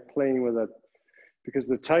 expanding it, playing with it. Because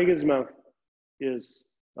the tiger's mouth is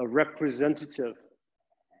a representative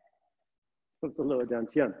of the lower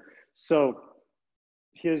dantian. So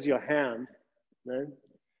here's your hand, right?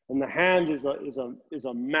 And the hand is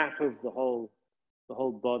a map of the whole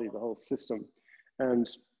body, the whole system. And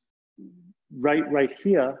right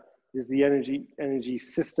here is the energy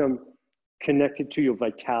system connected to your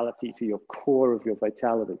vitality, to your core of your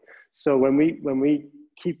vitality. So when we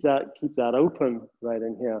keep that open right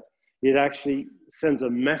in here, it actually sends a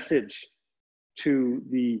message to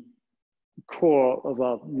the core of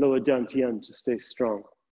our lower dantian to stay strong.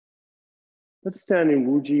 Let's stand in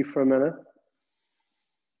Wuji for a minute.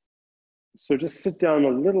 So just sit down a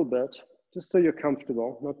little bit, just so you're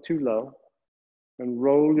comfortable, not too low, and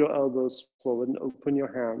roll your elbows forward and open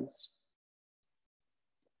your hands.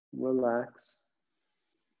 Relax.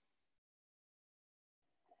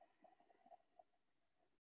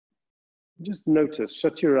 Just notice,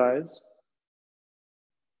 shut your eyes.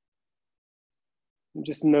 And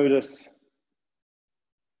just notice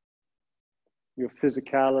your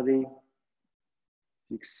physicality,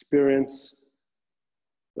 the experience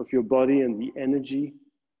of your body and the energy.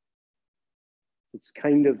 It's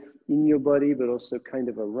kind of in your body, but also kind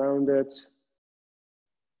of around it.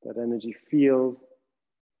 That energy field.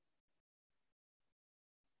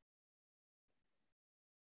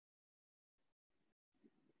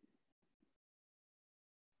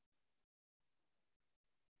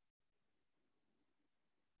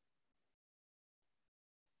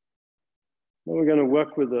 Now we're going to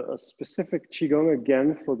work with a specific Qigong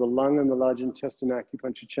again for the lung and the large intestine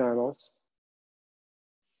acupuncture channels.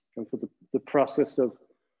 And for the process of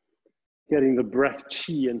getting the breath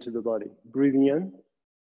qi into the body. Breathing in,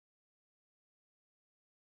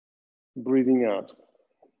 breathing out.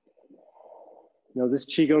 Now this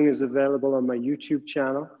Qigong is available on my YouTube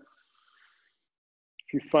channel.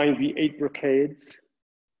 If you find the 8 brocades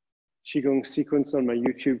Qigong sequence on my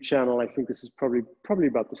YouTube channel, I think this is probably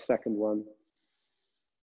about the second one.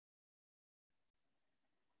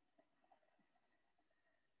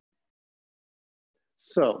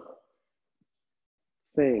 So,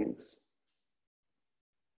 things.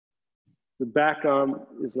 The back arm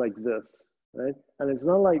is like this, right? And it's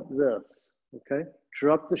not like this, okay?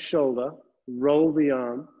 Drop the shoulder, roll the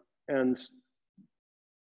arm, and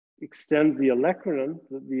extend the olecranon,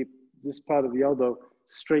 this part of the elbow,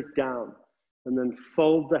 straight down. And then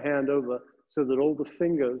fold the hand over so that all the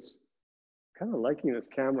fingers, kind of liking this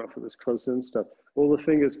camera for this close-in stuff, all the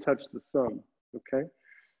fingers touch the thumb, okay?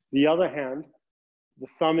 The other hand, the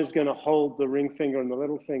thumb is going to hold the ring finger and the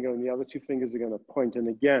little finger, and the other 2 fingers are going to point. And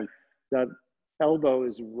again, that elbow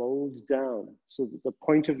is rolled down so that the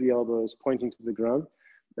point of the elbow is pointing to the ground,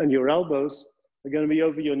 and your elbows are going to be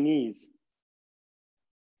over your knees.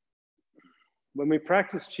 When we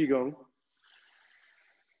practice Qigong,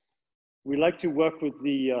 we like to work with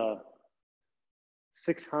the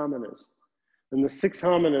 6 harmonas. And the 6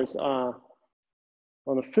 harmonas are,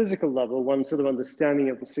 on a physical level, one sort of understanding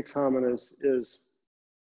of the 6 harmonas is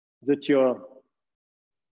that your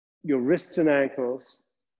wrists and ankles,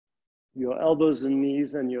 your elbows and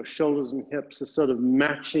knees, and your shoulders and hips are sort of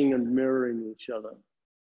matching and mirroring each other.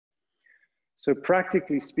 So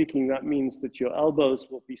practically speaking, that means that your elbows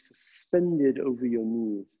will be suspended over your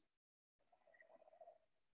knees.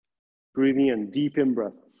 Breathing in, deep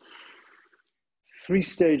in-breath.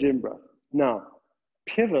 3-stage in-breath. Now,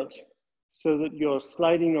 pivot so that you're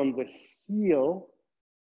sliding on the heel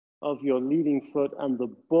of your leading foot and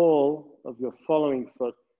the ball of your following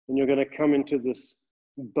foot, and you're going to come into this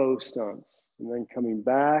bow stance, and then coming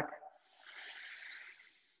back.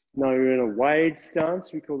 Now you're in a wide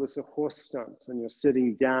stance. We call this a horse stance, and you're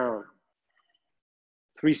sitting down.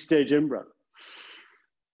 3-stage in-breath.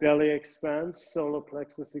 Belly expands, solar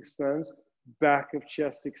plexus expands, back of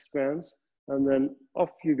chest expands, and then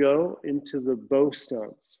off you go into the bow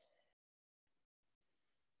stance.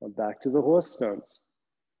 And back to the horse stance.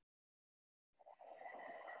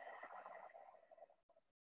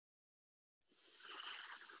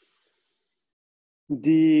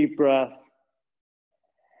 Deep breath.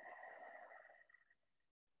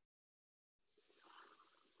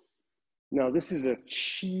 Now this is a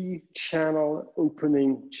Qi channel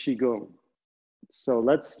opening Qigong. So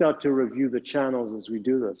let's start to review the channels as we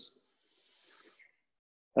do this.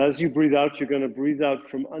 As you breathe out, you're going to breathe out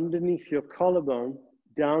from underneath your collarbone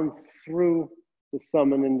down through the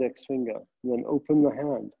thumb and index finger, and then open the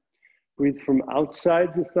hand. Breathe from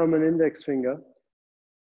outside the thumb and index finger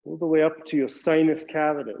all the way up to your sinus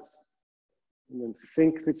cavities, and then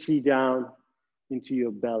sink the Qi down into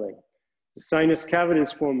your belly. The sinus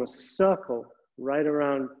cavities form a circle right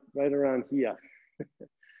around here,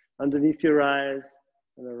 underneath your eyes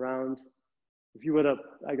and around. If you were to,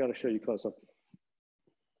 I got to show you close up,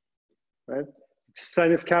 right?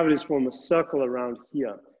 Sinus cavities form a circle around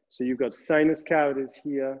here. So you've got sinus cavities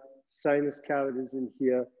here, sinus cavities in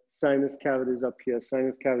here, sinus cavities up here,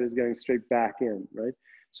 sinus cavities going straight back in, right?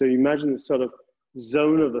 So you imagine the sort of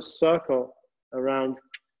zone of a circle around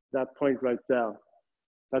that point right there.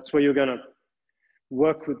 That's where you're going to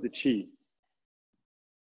work with the Qi.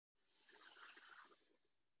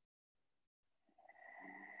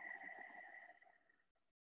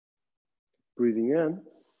 Breathing in.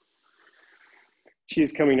 Qi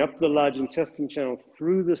is coming up the large intestine channel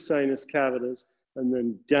through the sinus cavities and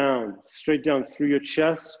then down, straight down through your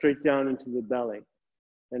chest, straight down into the belly,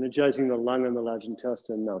 energizing the lung and the large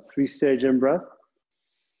intestine. Now, 3-stage in-breath.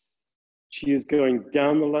 Qi is going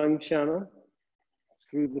down the lung channel,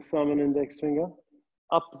 through the thumb and index finger,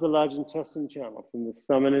 up the large intestine channel from the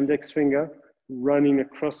thumb and index finger, running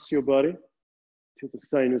across your body to the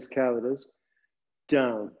sinus cavities,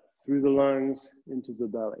 down through the lungs into the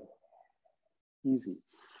belly. Easy.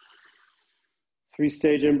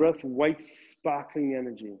 3-stage in-breath, white sparkling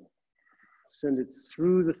energy. Send it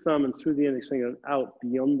through the thumb and through the index finger and out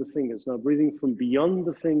beyond the fingers. Now breathing from beyond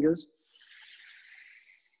the fingers,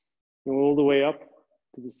 all the way up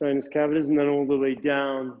to the sinus cavities and then all the way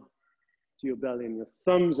down to your belly. And your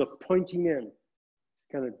thumbs are pointing in to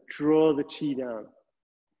kind of draw the chi down.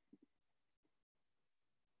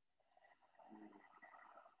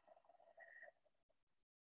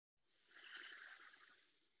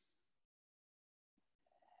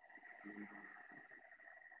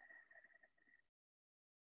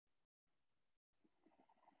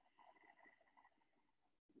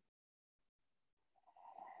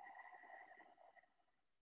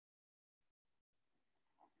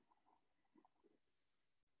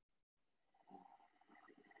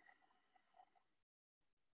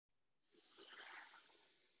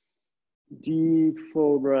 Deep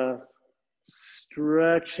full breath,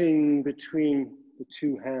 stretching between the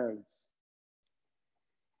two hands.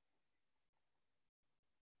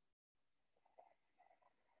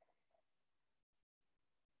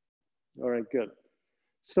 All right, good.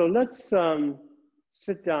 So let's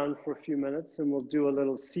sit down for a few minutes and we'll do a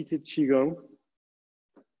little seated Qigong.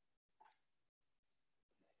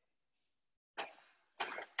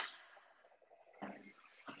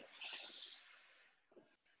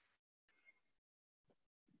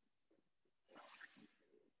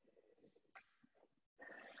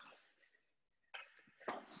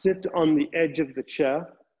 Sit on the edge of the chair.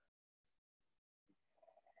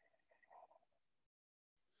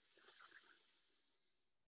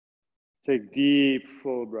 Take deep,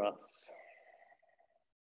 full breaths.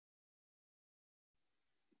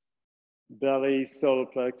 Belly, solar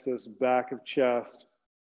plexus, back of chest,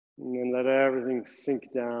 and then let everything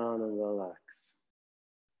sink down and relax.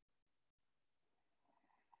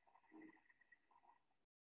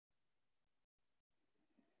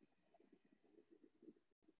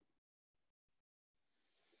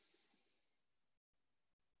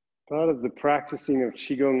 Part of the practicing of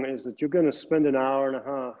Qigong is that you're going to spend an hour and a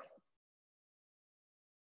half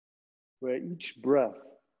where each breath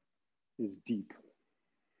is deep.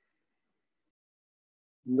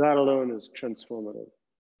 And that alone is transformative.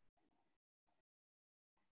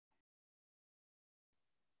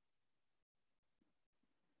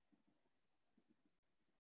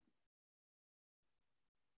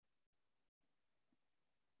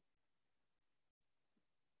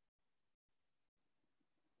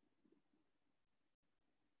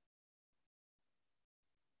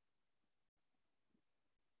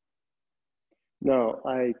 Now,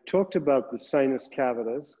 I talked about the sinus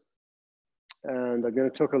cavities, and I'm going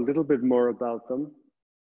to talk a little bit more about them.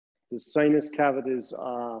 The sinus cavities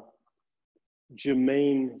are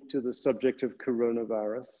germane to the subject of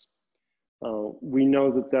coronavirus. We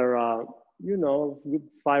know that there are,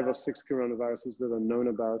 5 or 6 coronaviruses that are known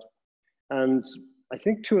about. And I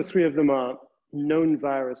think 2 or 3 of them are known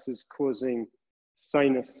viruses causing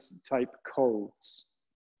sinus type colds.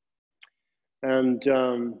 And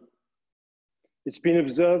it's been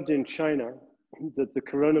observed in China that the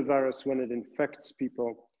coronavirus, when it infects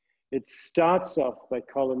people, it starts off by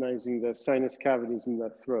colonizing their sinus cavities in their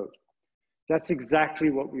throat. That's exactly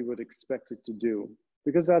what we would expect it to do,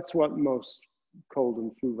 because that's what most cold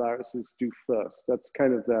and flu viruses do first. That's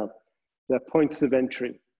kind of their points of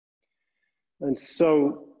entry. And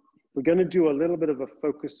so we're going to do a little bit of a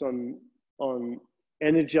focus on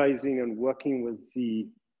energizing and working with the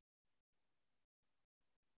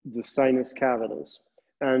sinus cavities.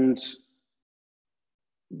 And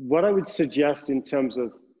what I would suggest in terms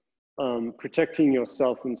of protecting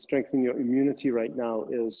yourself and strengthening your immunity right now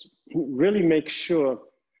is really make sure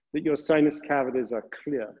that your sinus cavities are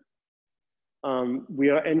clear. We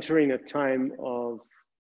are entering a time of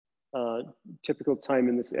typical time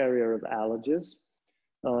in this area of allergies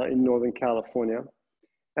in Northern California.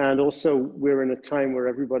 And also we're in a time where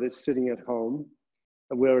everybody's sitting at home,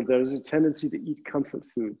 where there's a tendency to eat comfort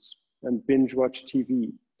foods and binge watch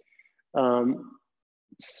TV.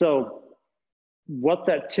 So what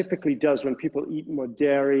that typically does when people eat more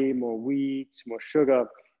dairy, more wheat, more sugar,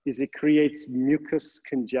 is it creates mucus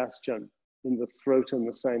congestion in the throat and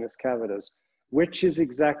the sinus cavities, which is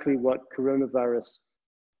exactly what coronavirus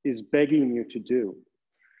is begging you to do.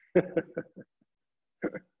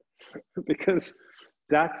 Because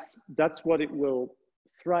that's what it will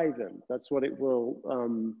thrive in. That's what it will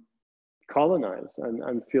colonize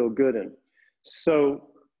and feel good in. So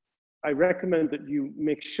I recommend that you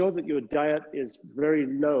make sure that your diet is very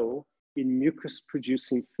low in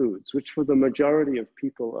mucus-producing foods, which for the majority of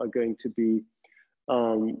people are going to be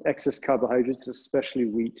excess carbohydrates, especially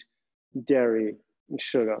wheat, dairy, and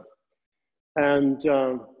sugar. And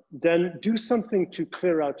then do something to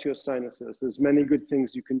clear out your sinuses. There's many good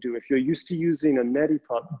things you can do. If you're used to using a neti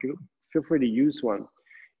pot, feel free to use one.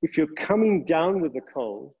 If you're coming down with a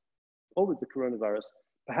cold or with the coronavirus,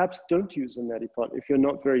 perhaps don't use a neti pot if you're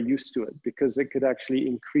not very used to it, because it could actually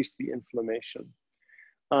increase the inflammation.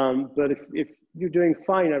 But if you're doing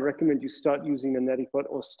fine, I recommend you start using a neti pot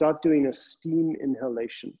or start doing a steam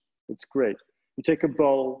inhalation. It's great. You take a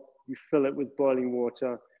bowl, you fill it with boiling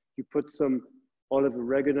water, you put some olive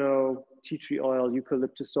oregano, tea tree oil,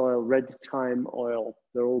 eucalyptus oil, red thyme oil.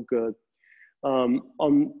 They're all good. On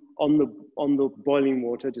the boiling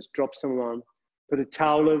water, just drop some on. Put a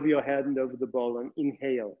towel over your head and over the bowl and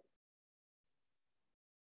inhale.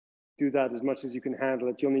 Do that as much as you can handle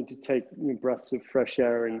it. You'll need to take breaths of fresh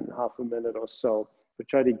air in half a minute or so, but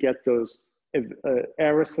try to get those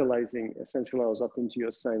aerosolizing essential oils up into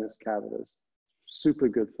your sinus cavities. Super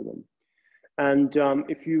good for them. And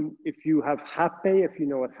if you have hape, if you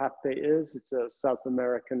know what hape is, it's a South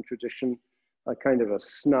American tradition, a kind of a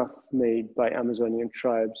snuff made by Amazonian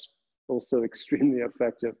tribes, also extremely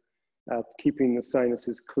effective at keeping the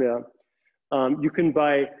sinuses clear. You can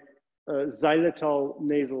buy xylitol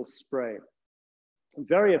nasal spray,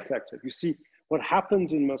 very effective. You see, what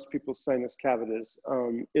happens in most people's sinus cavities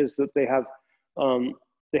is that they have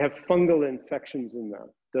fungal infections in there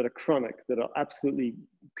that are chronic, that are absolutely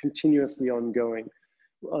continuously ongoing.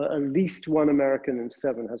 At least 1 American in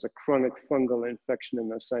 7 has a chronic fungal infection in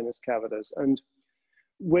their sinus cavities. And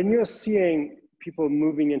when you're seeing people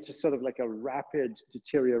moving into sort of like a rapid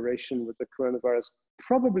deterioration with the coronavirus,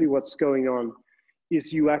 probably what's going on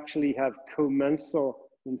is you actually have commensal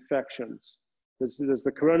infections. There's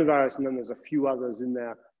the coronavirus, and then there's a few others in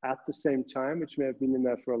there at the same time, which may have been in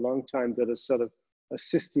there for a long time, that are sort of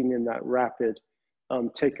assisting in that rapid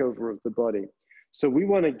takeover of the body. So we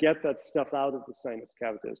want to get that stuff out of the sinus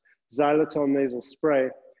cavities. Xylitol nasal spray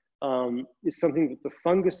is something that the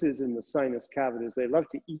funguses in the sinus cavities, they love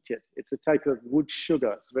to eat it. It's a type of wood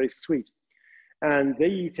sugar. It's very sweet. And they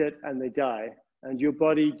eat it and they die. And your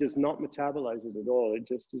body does not metabolize it at all. It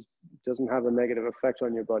just doesn't have a negative effect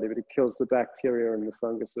on your body, but it kills the bacteria and the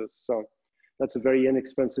funguses. So that's a very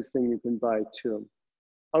inexpensive thing you can buy too.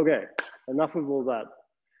 Okay, enough of all that.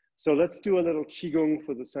 So let's do a little Qigong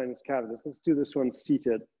for the sinus cavities. Let's do this one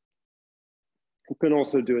seated. You can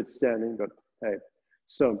also do it standing, but hey.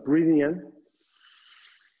 So breathing in,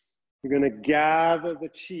 you're going to gather the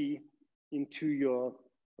Qi into your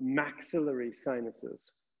maxillary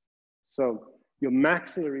sinuses. So your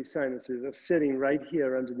maxillary sinuses are sitting right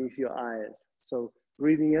here underneath your eyes. So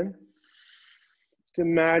breathing in, just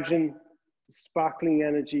imagine sparkling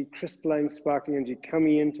energy, crystalline sparkling energy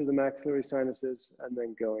coming into the maxillary sinuses and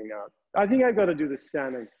then going out. I think I've got to do this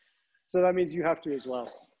standing. So that means you have to as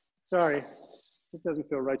well. Sorry, this doesn't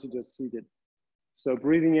feel right to do it seated. So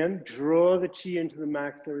breathing in, draw the Qi into the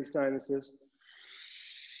maxillary sinuses.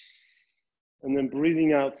 And then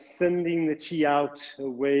breathing out, sending the Qi out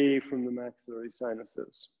away from the maxillary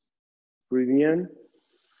sinuses. Breathing in,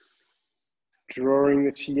 drawing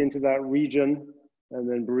the Qi into that region, and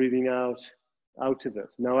then breathing out of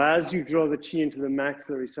it. Now, as you draw the Qi into the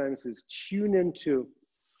maxillary sinuses, tune into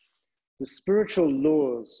the spiritual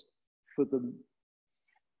laws for the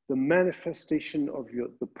manifestation of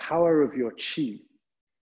the power of your Qi.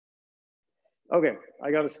 Okay,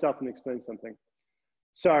 I got to stop and explain something.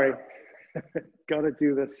 Sorry, got to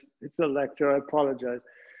do this. It's a lecture, I apologize.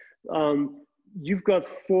 You've got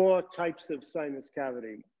 4 types of sinus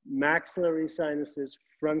cavity: maxillary sinuses,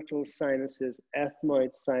 frontal sinuses,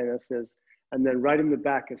 ethmoid sinuses, and then right in the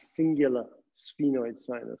back, a singular sphenoid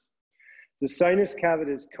sinus. The sinus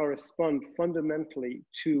cavities correspond fundamentally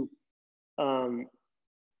to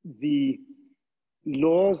the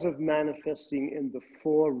laws of manifesting in the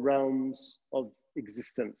 4 realms of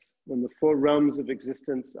existence. And the 4 realms of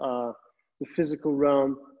existence are the physical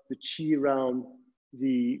realm, the Qi realm,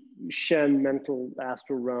 the Shen, mental,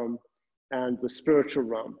 astral realm, and the spiritual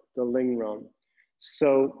realm, the Ling realm.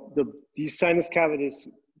 So these sinus cavities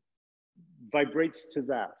vibrate to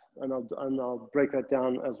that, and I'll break that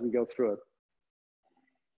down as we go through it.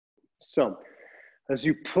 So, as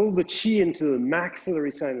you pull the Qi into the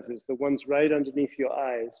maxillary sinuses, the ones right underneath your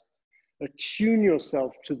eyes, attune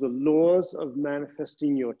yourself to the laws of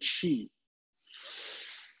manifesting your Qi.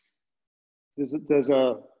 There's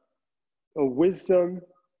a wisdom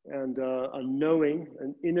and a knowing,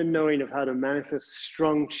 an inner knowing of how to manifest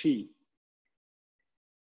strong Qi.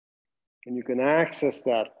 And you can access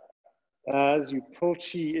that as you pull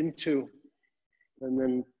chi into and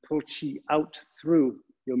then pull chi out through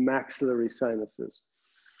your maxillary sinuses.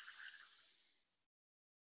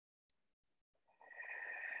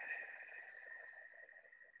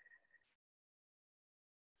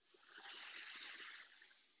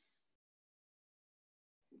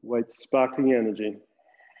 White sparkling energy.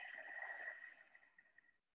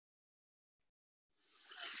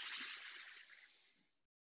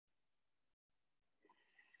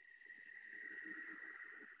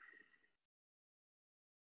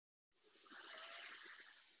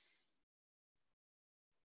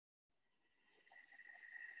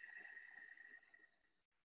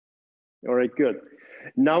 All right, good.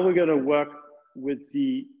 Now we're going to work with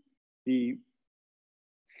the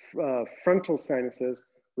frontal sinuses,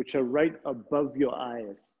 which are right above your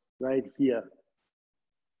eyes, right here.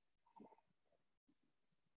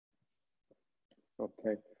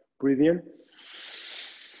 Okay, breathe in.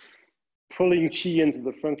 Pulling chi into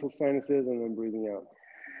the frontal sinuses and then breathing out.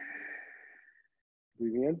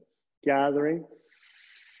 Breathing in, gathering.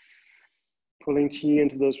 Pulling chi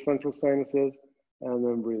into those frontal sinuses and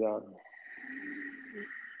then breathe out.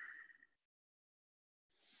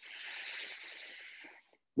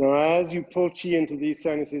 Now, as you pull chi into these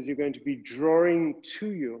sinuses, you're going to be drawing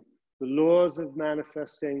to you the laws of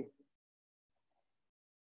manifesting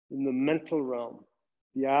in the mental realm,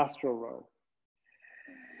 the astral realm.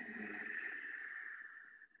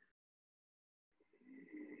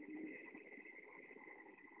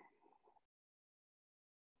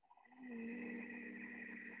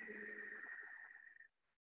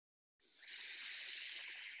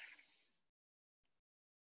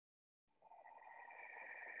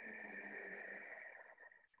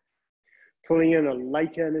 Pulling in a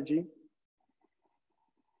light energy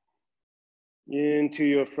into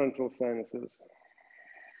your frontal sinuses.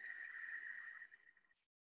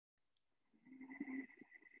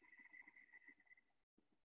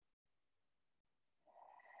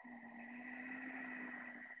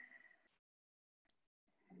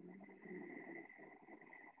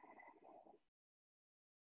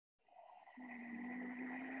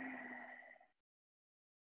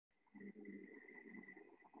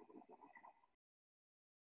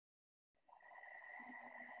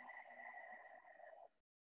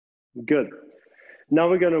 Good. Now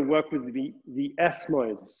we're going to work with the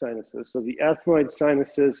ethmoid sinuses. So the ethmoid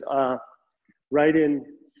sinuses are right in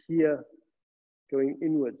here, going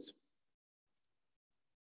inwards.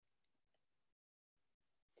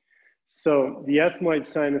 So the ethmoid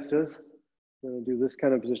sinuses, I'm going to do this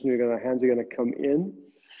kind of position. Hands are going to come in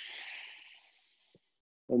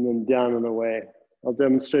and then down and away. I'll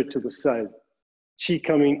demonstrate to the side. Chi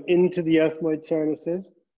coming into the ethmoid sinuses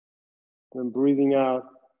and breathing out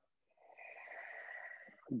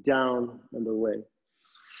down and away.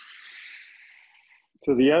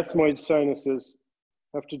 So the ethmoid sinuses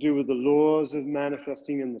have to do with the laws of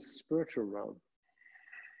manifesting in the spiritual realm.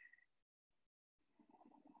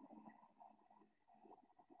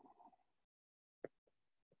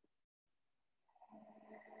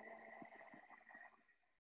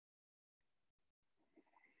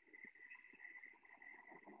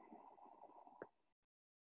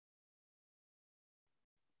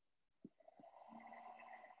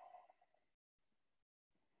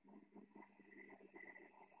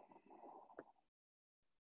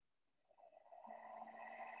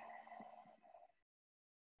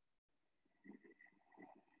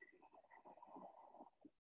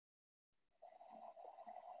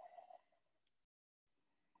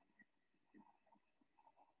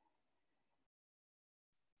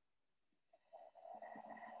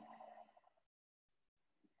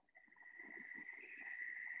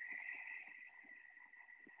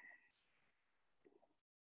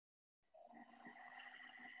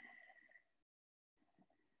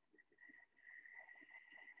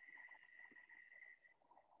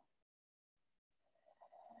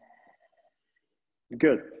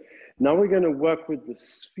 Good. Now we're going to work with the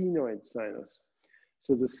sphenoid sinus.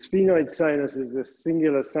 So the sphenoid sinus is this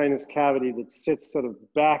singular sinus cavity that sits sort of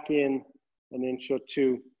back in an inch or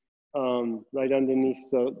two, right underneath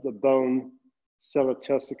the bone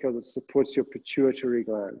celatosica that supports your pituitary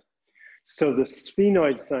gland. So the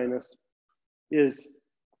sphenoid sinus is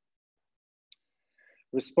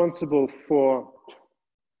responsible for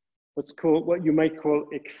what you might call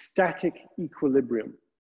ecstatic equilibrium.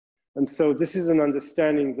 And so this is an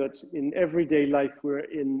understanding that in everyday life, we're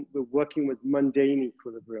working with mundane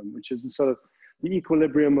equilibrium, which is the sort of the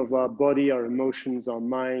equilibrium of our body, our emotions, our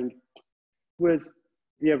mind, with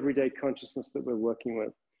the everyday consciousness that we're working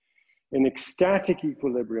with. In ecstatic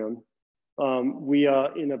equilibrium, we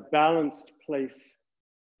are in a balanced place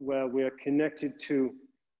where we are connected to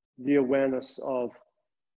the awareness of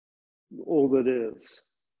all that is,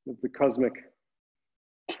 of the cosmic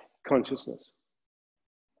consciousness.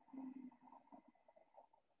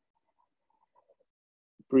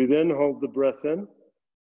 Breathe in, hold the breath in,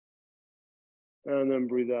 and then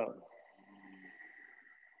breathe out.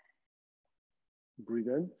 Breathe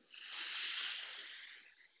in.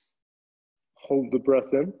 Hold the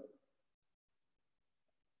breath in.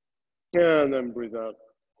 And then breathe out.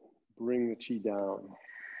 Bring the chi down.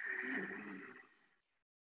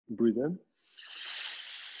 Breathe in.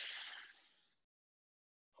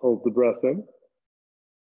 Hold the breath in.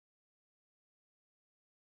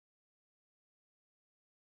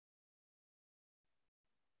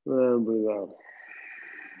 And breathe out.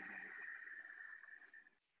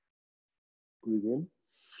 Breathe in.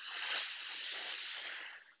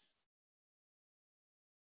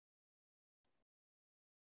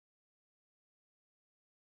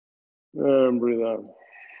 And breathe out.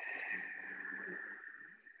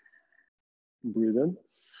 Breathe in.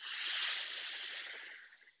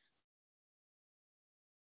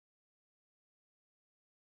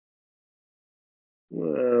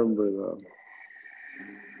 And breathe out.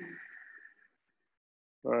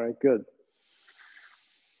 All right, good.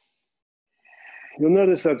 You'll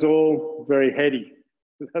notice that's all very heady.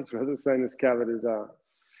 That's where the sinus cavities are.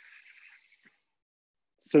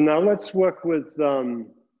 So now let's work with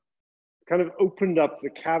kind of opened up the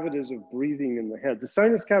cavities of breathing in the head. The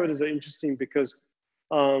sinus cavities are interesting because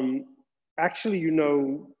actually, you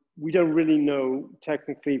know, we don't really know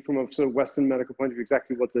technically from a sort of Western medical point of view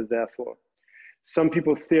exactly what they're there for. Some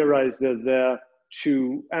people theorize they're there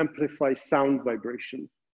to amplify sound vibration.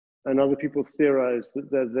 And other people theorize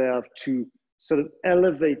that they're there to sort of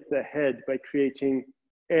elevate the head by creating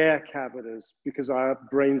air cavities because our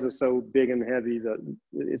brains are so big and heavy that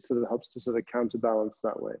it sort of helps to sort of counterbalance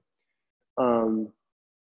that way.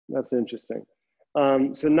 That's interesting.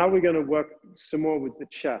 So now we're going to work some more with the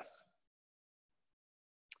chest.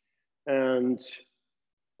 And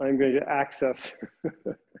I'm going to access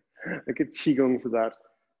like a Qigong for that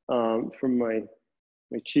from my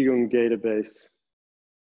Qigong database.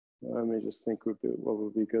 Let me just think what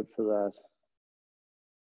would be good for that.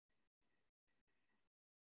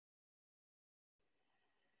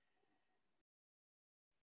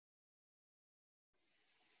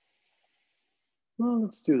 Well,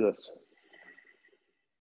 let's do this.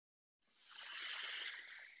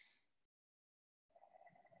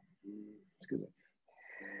 Excuse me.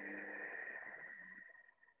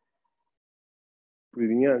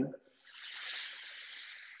 Breathing in.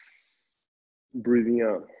 Breathing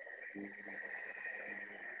out.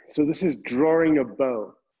 So this is drawing a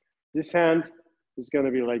bow. This hand is going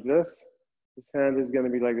to be like this. This hand is going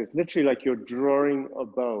to be like this. Literally like you're drawing a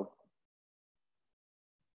bow.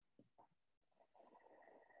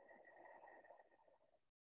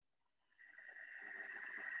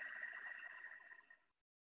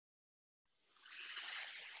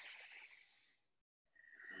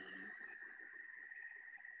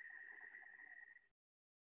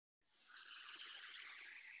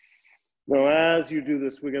 Now, as you do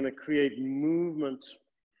this, we're going to create movement,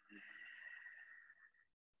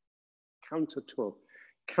 counter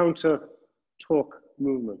torque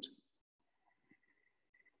movement.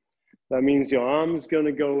 That means your arm is going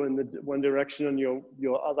to go in the one direction and your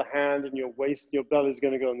other hand and your waist, your belly is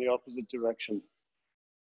going to go in the opposite direction.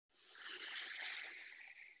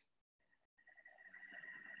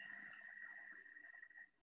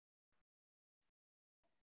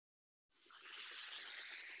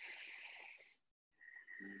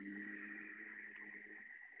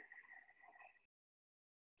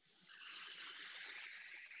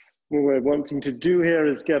 What we're wanting to do here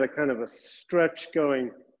is get a kind of a stretch going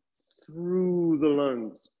through the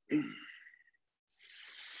lungs.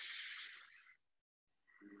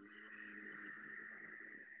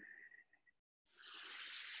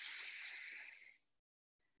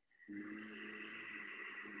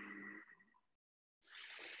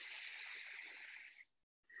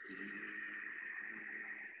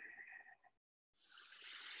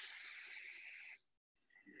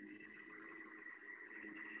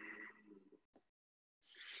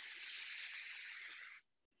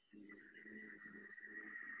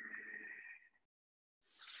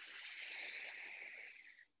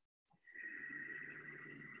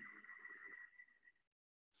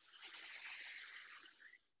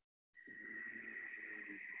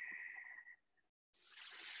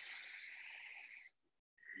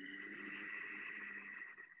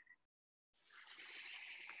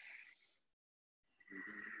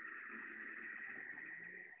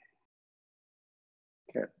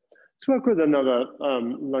 Let's work with another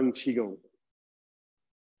lung Qigong.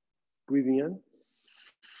 Breathing in.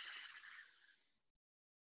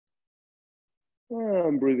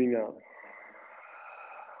 And breathing out.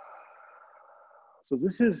 So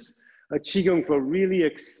this is a Qigong for really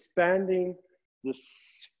expanding the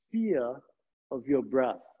sphere of your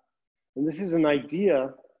breath. And this is an idea,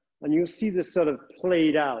 and you'll see this sort of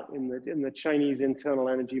played out in the Chinese internal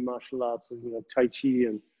energy martial arts, and Tai Chi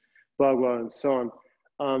and Bagua and so on,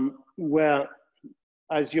 where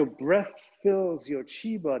as your breath fills your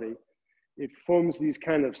Qi body, it forms these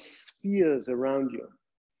kind of spheres around you.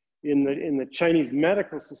 In the Chinese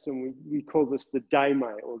medical system, we call this the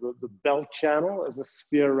daimai, or the belt channel, as a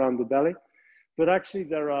sphere around the belly. But actually,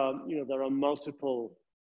 there are multiple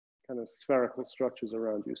kind of spherical structures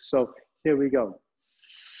around you. So here we go.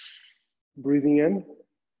 Breathing in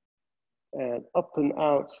and up and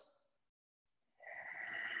out.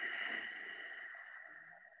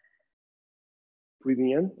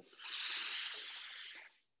 Breathing in.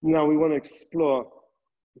 Now we want to explore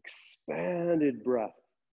expanded breath.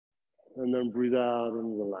 And then breathe out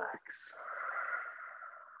and relax.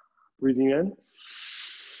 Breathing in.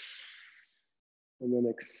 And then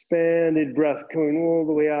expanded breath going all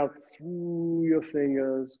the way out through your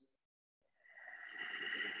fingers.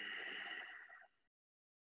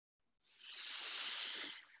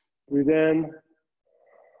 Breathe in.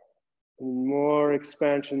 And more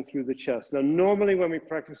expansion through the chest. Now, normally when we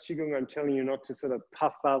practice Qigong, I'm telling you not to sort of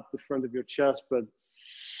puff out the front of your chest, but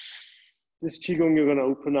this Qigong, you're going to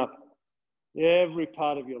open up every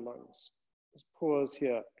part of your lungs. Just pause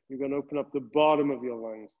here. You're going to open up the bottom of your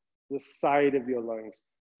lungs, the side of your lungs,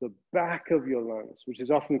 the back of your lungs, which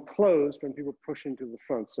is often closed when people push into the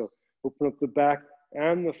front. So open up the back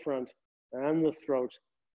and the front and the throat.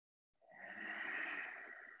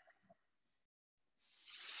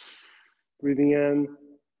 Breathing in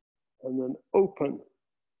and then open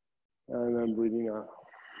and then breathing out.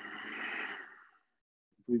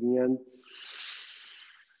 Breathing in.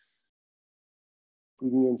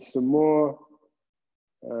 Breathing in some more,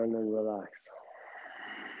 and then relax.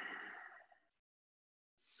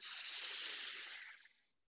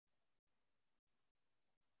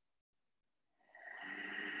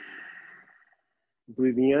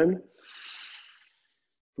 Breathing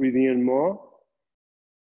in more.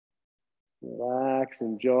 Relax,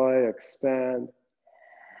 enjoy, expand.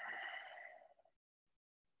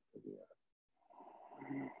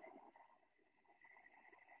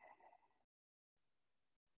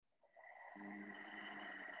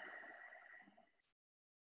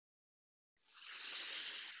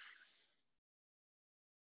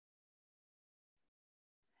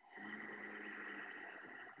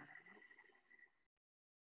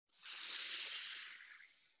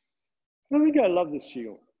 I think I love this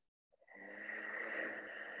Qigong.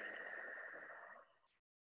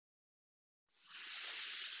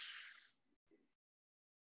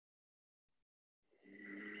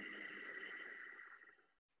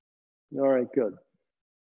 All right, good.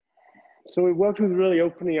 So we worked with really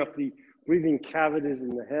opening up the breathing cavities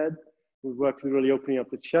in the head. We worked with really opening up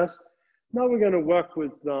the chest. Now we're going to work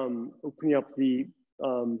with opening up the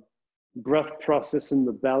breath process in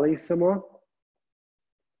the belly some more.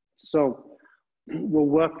 So we'll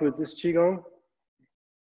work with this Qigong.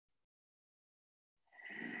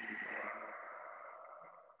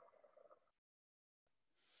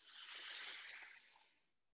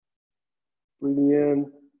 Breathing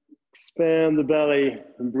in, expand the belly,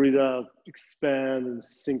 and breathe out, expand and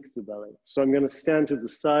sink the belly. So I'm going to stand to the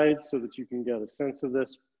side so that you can get a sense of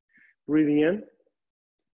this. Breathing in,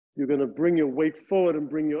 you're going to bring your weight forward and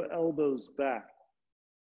bring your elbows back.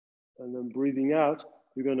 And then breathing out,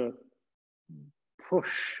 you're going to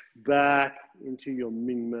push back into your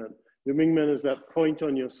Mingmen. Your Mingmen is that point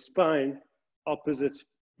on your spine opposite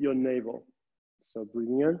your navel. So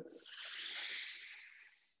breathing in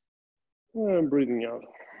and breathing out.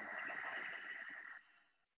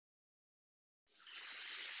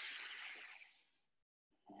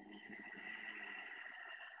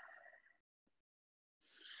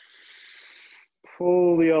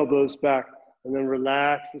 Pull the elbows back and then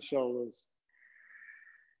relax the shoulders.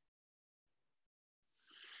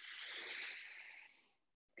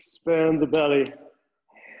 Expand the belly.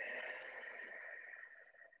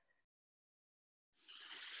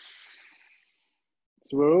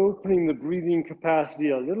 So we're opening the breathing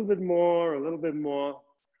capacity a little bit more, and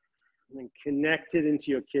then connect it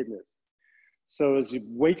into your kidneys. So as your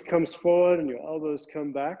weight comes forward and your elbows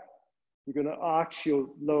come back, you're going to arch your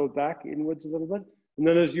lower back inwards a little bit. And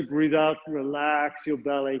then as you breathe out, relax your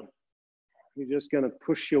belly. You're just going to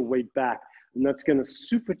push your weight back. And that's going to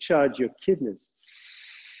supercharge your kidneys.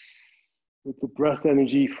 with the breath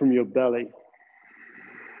energy from your belly.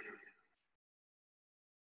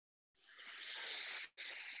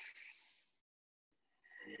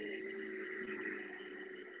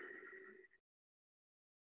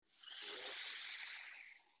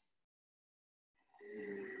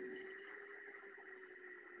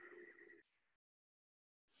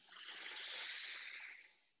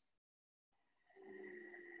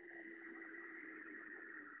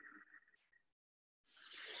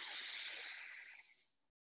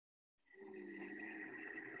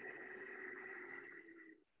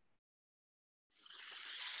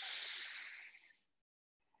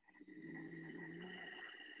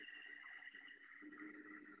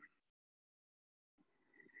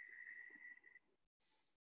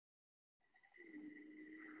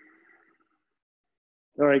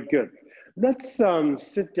 All right, good. Let's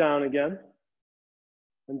sit down again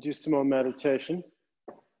and do some more meditation.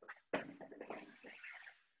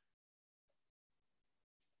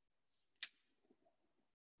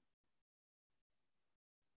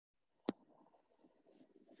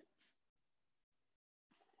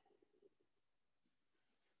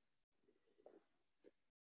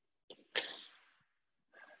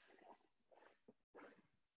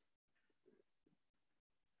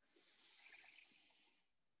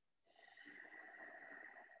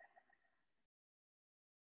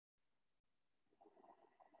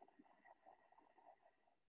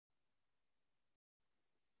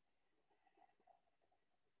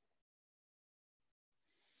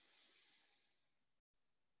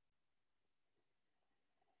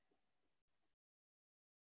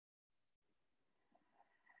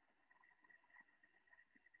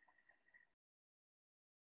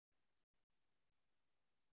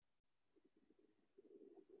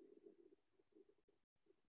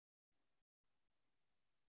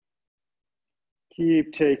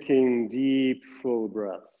 Keep taking deep, full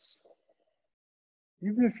breaths.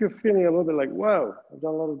 Even if you're feeling a little bit like, whoa, I've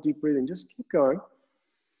done a lot of deep breathing, just keep going.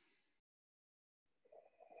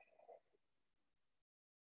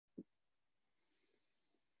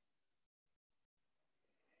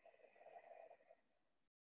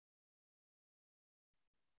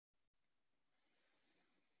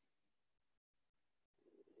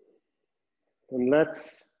 And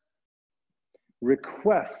let's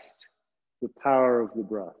request the power of the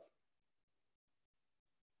breath.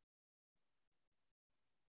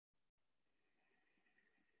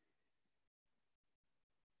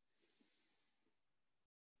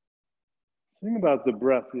 The thing about the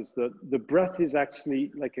breath is that the breath is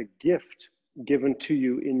actually like a gift given to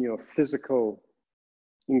you in your physical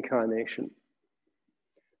incarnation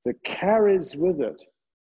that carries with it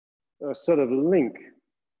a sort of link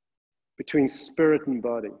between spirit and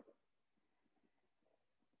body.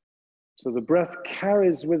 So the breath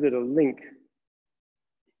carries with it a link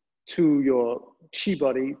to your chi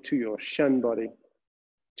body, to your shen body,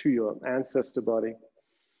 to your ancestor body.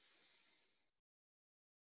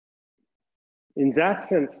 In that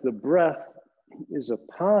sense, the breath is a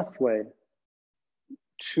pathway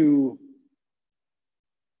to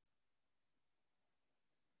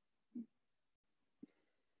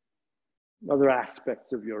other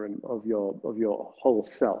aspects of your whole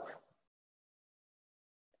self.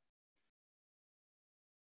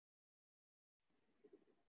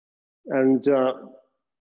 And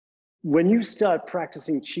when you start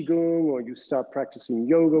practicing Qigong, or you start practicing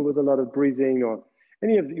yoga with a lot of breathing, or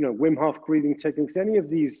any of Wim Hof breathing techniques, any of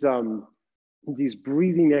these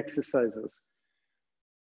breathing exercises,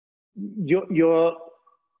 you're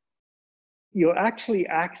actually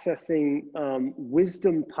accessing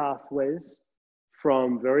wisdom pathways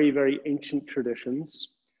from very, very ancient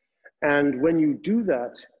traditions. And when you do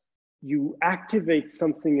that, you activate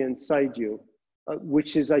something inside you,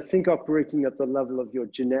 which is, I think, operating at the level of your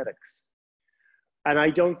genetics. And I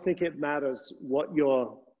don't think it matters what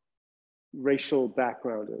your racial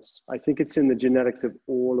background is. I think it's in the genetics of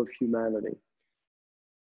all of humanity.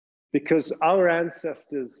 Because our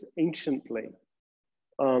ancestors anciently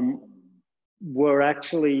were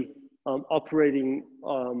actually operating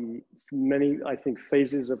many, I think,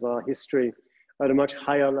 phases of our history at a much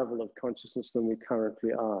higher level of consciousness than we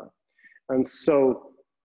currently are. And so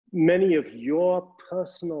many of your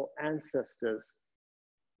personal ancestors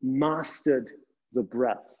mastered the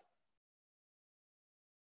breath.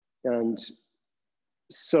 And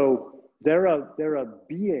so there are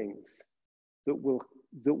beings that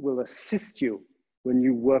will assist you when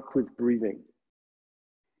you work with breathing.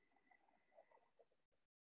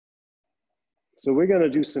 So we're going to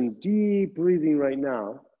do some deep breathing right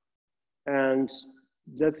now, and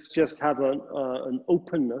let's just have an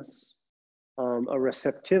openness, a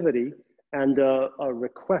receptivity, and a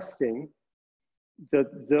requesting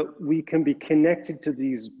that we can be connected to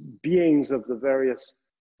these beings of the various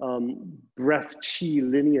breath chi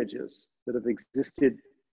lineages that have existed,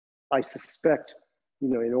 I suspect, you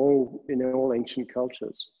know, in all ancient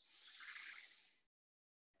cultures.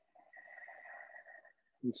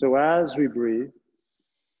 And so as we breathe,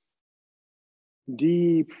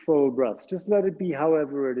 deep, full breaths, just let it be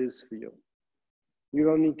however it is for you. You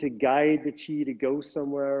don't need to guide the chi to go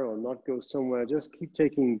somewhere or not go somewhere. Just keep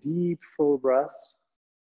taking deep, full breaths.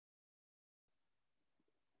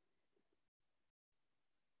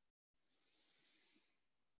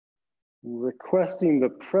 Requesting the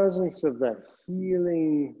presence of that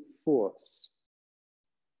healing force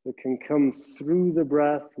that can come through the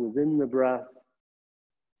breath, within the breath.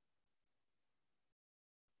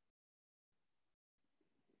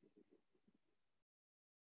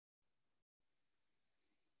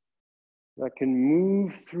 That can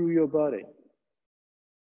move through your body.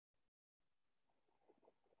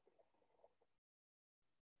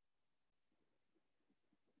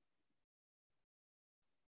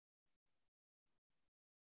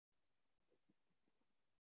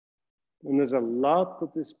 And there's a lot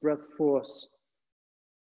that this breath force,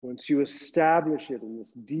 once you establish it in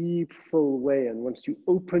this deep, full way, and once you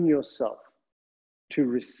open yourself to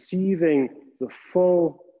receiving the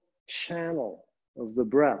full channel of the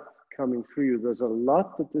breath coming through you, there's a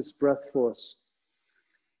lot that this breath force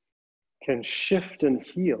can shift and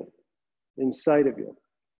heal inside of you.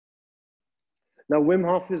 Now, Wim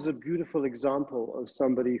Hof is a beautiful example of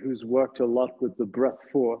somebody who's worked a lot with the breath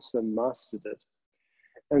force and mastered it.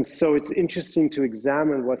 And so it's interesting to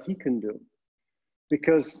examine what he can do,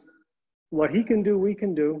 because what he can do, we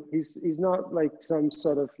can do. He's not like some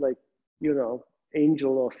sort of like, you know,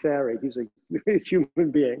 angel or fairy. He's a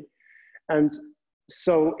human being. And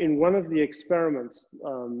so in one of the experiments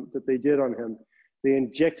that they did on him, they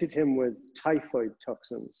injected him with typhoid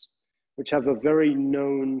toxins, which have a very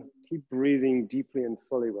known, keep breathing deeply and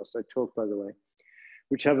fully whilst I talk, by the way,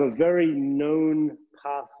 which have a very known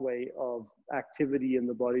pathway of activity in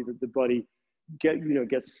the body, that the body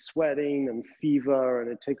gets sweating and fever,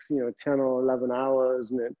 and it takes 10 or 11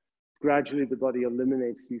 hours, and it gradually the body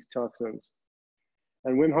eliminates these toxins.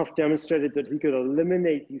 And Wim Hof demonstrated that he could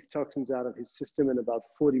eliminate these toxins out of his system in about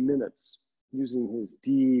 40 minutes using his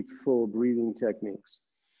deep, full breathing techniques.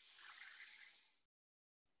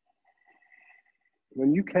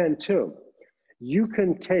 When you can too, you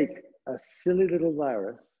can take a silly little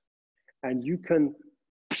virus and you can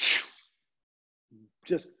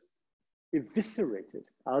just eviscerate it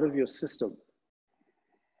out of your system.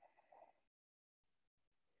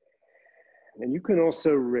 And you can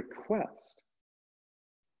also request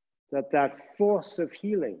that force of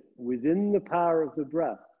healing within the power of the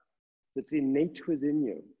breath that's innate within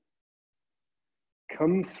you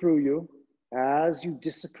come through you as you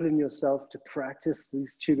discipline yourself to practice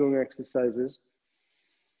these Qigong exercises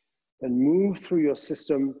and move through your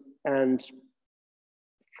system and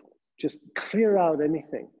just clear out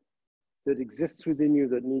anything that exists within you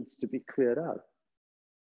that needs to be cleared out.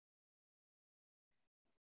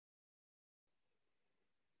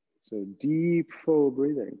 So deep, full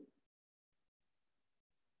breathing.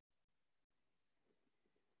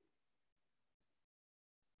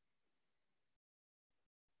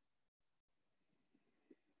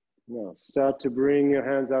 Now start to bring your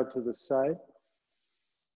hands out to the side.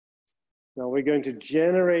 Now we're going to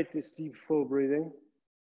generate this deep, full breathing.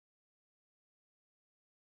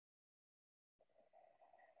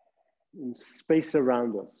 In space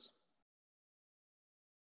around us.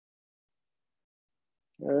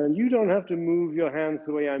 And you don't have to move your hands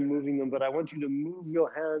the way I'm moving them, but I want you to move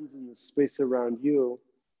your hands in the space around you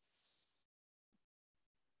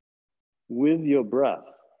with your breath.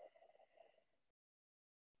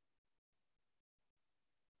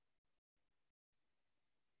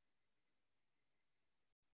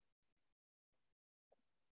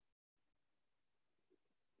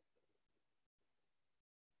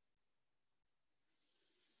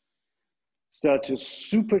 Start to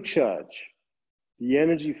supercharge the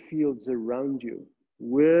energy fields around you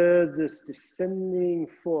with this descending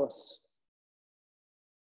force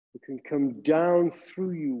that can come down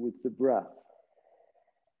through you with the breath.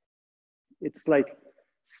 It's like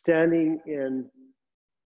standing in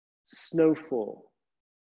snowfall.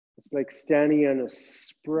 It's like standing in a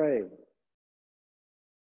spray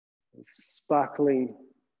of sparkling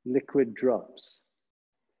liquid drops.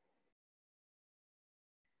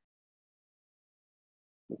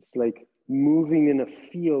 It's like moving in a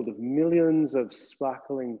field of millions of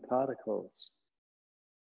sparkling particles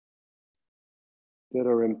that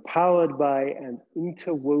are empowered by and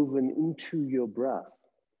interwoven into your breath.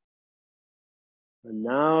 And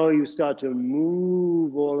now you start to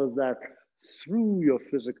move all of that through your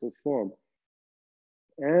physical form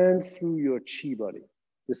and through your chi body,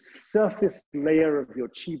 the surface layer of your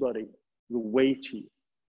chi body, the Wei Qi.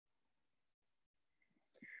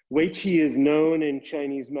 Wei Qi is known in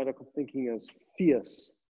Chinese medical thinking as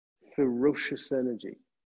fierce, ferocious energy.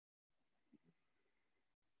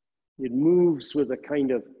 It moves with a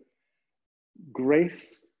kind of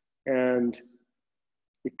grace and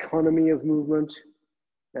economy of movement,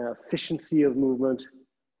 efficiency of movement.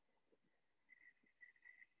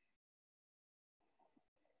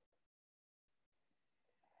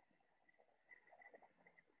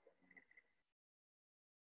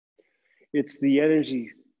 It's the energy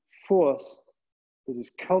force that is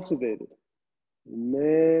cultivated in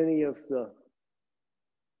many of the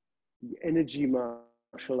energy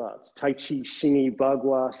martial arts, Tai Chi, Xingyi,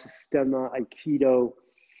 Bagua, Sistema, Aikido,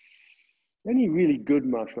 any really good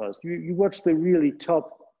martial arts. You watch the really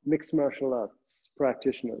top mixed martial arts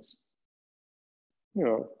practitioners, you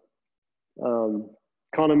know,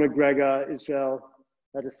 Conor McGregor, Israel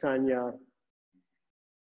Adesanya.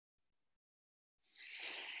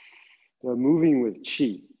 They're moving with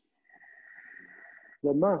Qi.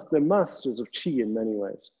 They're masters of Qi in many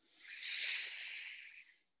ways.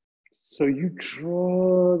 So you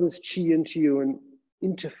draw this Qi into you and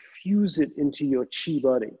interfuse it into your Qi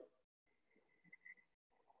body.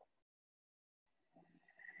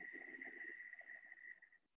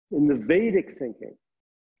 In the Vedic thinking,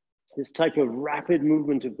 this type of rapid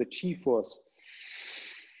movement of the Qi force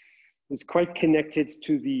is quite connected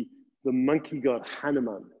to the monkey god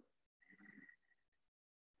Hanuman.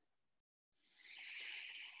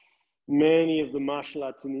 Many of the martial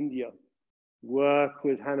arts in India work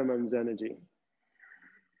with Hanuman's energy.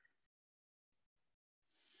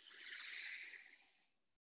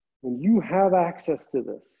 And you have access to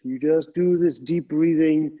this. You just do this deep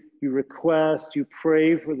breathing, you request, you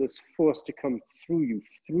pray for this force to come through you,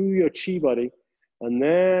 through your chi body, and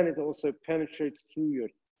then it also penetrates through your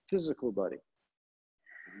physical body.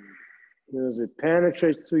 As it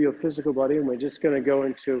penetrates through your physical body, and we're just going to go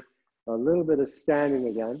into a little bit of standing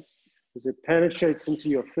again. As it penetrates into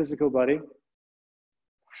your physical body,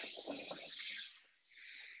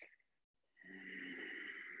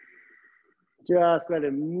 just let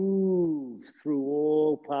it move through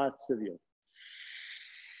all parts of you.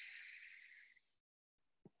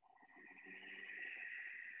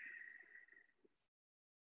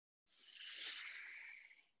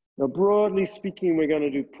 Now, broadly speaking, we're going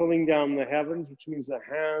to do pulling down the heavens, which means the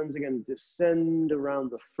hands are going to descend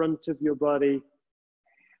around the front of your body.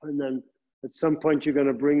 And then at some point, you're going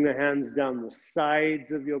to bring the hands down the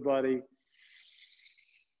sides of your body,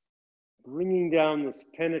 bringing down this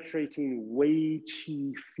penetrating Wei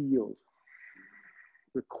Qi field,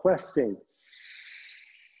 requesting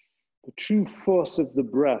the true force of the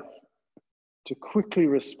breath to quickly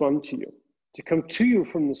respond to you, to come to you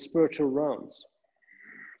from the spiritual realms,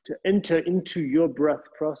 to enter into your breath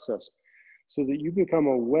process so that you become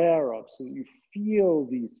aware of, so that you feel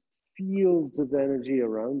these fields of energy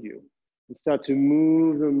around you and start to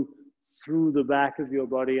move them through the back of your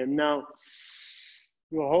body. And now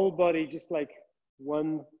your whole body, just like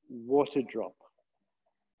one water drop,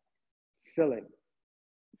 filling,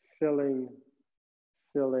 filling,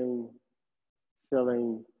 filling,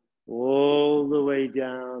 filling, all the way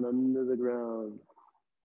down under the ground.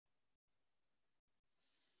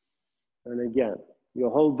 And again,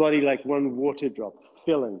 your whole body like one water drop,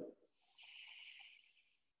 filling.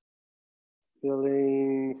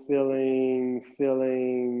 Filling, filling,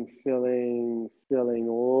 filling, filling, filling,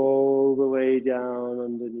 all the way down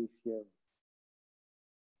underneath you.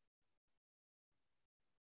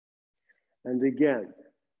 And again,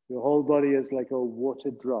 your whole body is like a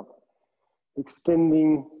water drop,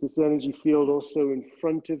 extending this energy field also in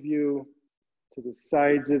front of you, to the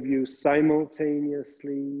sides of you,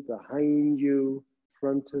 simultaneously, behind you,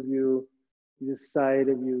 front of you, the side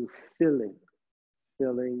of you, filling,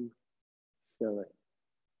 filling, filling.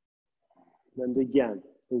 And again,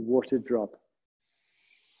 the water drop.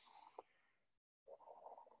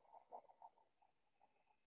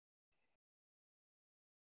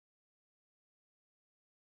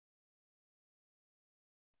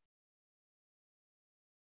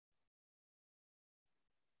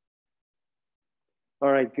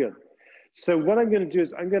 All right, good. So what I'm going to do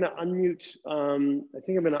is I'm going to unmute, I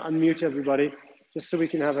think I'm going to unmute everybody just so we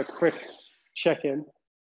can have a quick check-in.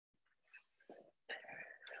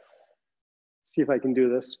 See if I can do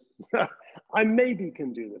this. I maybe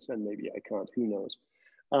can do this and maybe I can't, who knows.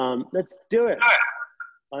 Let's do it.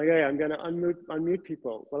 Okay, I'm going to unmute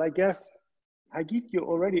people. Well, I guess, Hagit, you're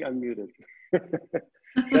already unmuted.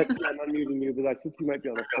 That's I'm unmuting you, but I think you might be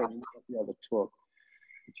on the phone. You might be able to talk.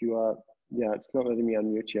 But you are, yeah, it's not letting me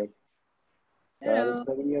unmute you. But it's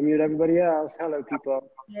letting me unmute everybody else. Hello,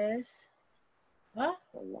 people. Yes. What?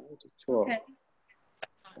 Allow to talk. Okay.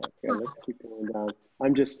 Okay, let's keep going down.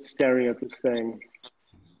 I'm just staring at this thing.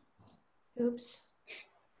 Oops.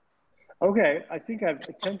 Okay, I think I've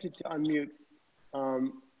attempted to unmute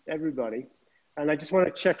everybody, and I just want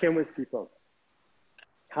to check in with people.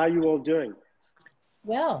 How are you all doing?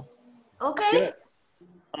 Well. Okay.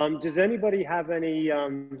 Good. Does anybody have any,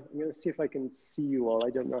 I'm going to see if I can see you all. I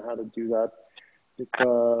don't know how to do that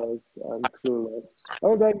because I'm clueless.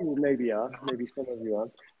 Oh, there you maybe are. Maybe some of you are.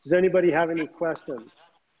 Does anybody have any questions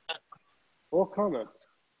or comments?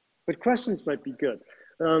 But questions might be good,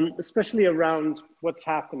 especially around what's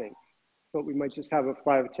happening. But we might just have a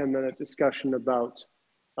 5 or 10 minute discussion about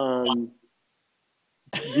the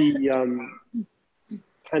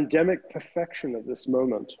pandemic perfection of this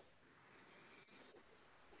moment.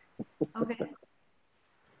 Okay.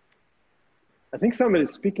 I think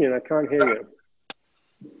somebody's speaking and I can't hear you.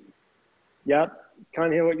 Yep,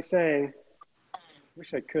 can't hear what you're saying.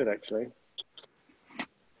 Wish I could actually.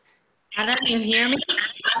 Adam, you hear me?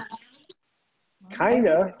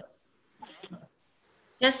 Kinda.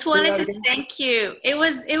 Just wanted to thank you. It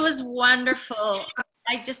was wonderful.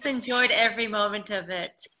 I just enjoyed every moment of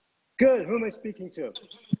it. Good. Who am I speaking to?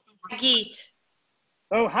 Geet.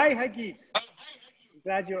 Oh, hi, Geet.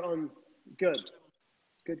 Glad you're on. Good.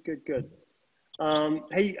 Good.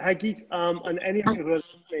 Hey, Geet, and any of you who are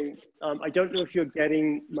listening, I don't know if you're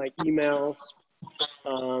getting my emails,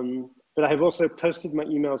 but I have also posted my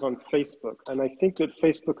emails on Facebook, and I think that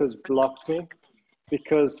Facebook has blocked me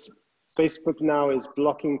because Facebook now is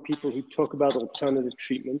blocking people who talk about alternative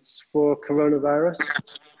treatments for coronavirus.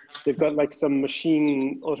 They've got like some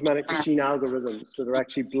automatic machine algorithms that are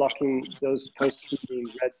actually blocking those posts from being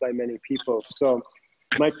read by many people. So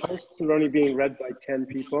my posts are only being read by 10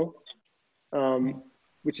 people,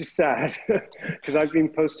 which is sad because I've been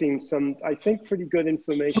posting some, I think, pretty good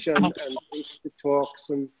information and links to talks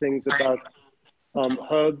and things about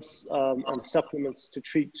herbs and supplements to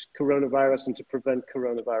treat coronavirus and to prevent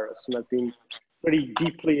coronavirus. And I've been pretty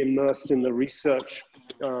deeply immersed in the research,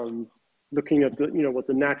 looking at what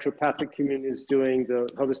the naturopathic community is doing, the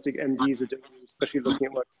holistic MDs are doing, especially looking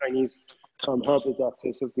at what Chinese herbal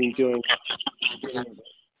doctors have been doing.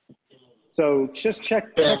 So just check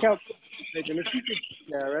out the page, and if you could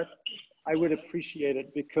share it, I would appreciate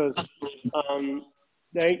it because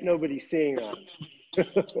there ain't nobody seeing that.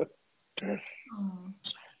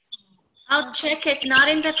 I'll check it, not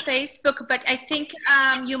in the Facebook, but I think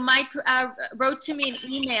you might wrote to me an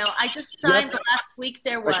email. I just signed last week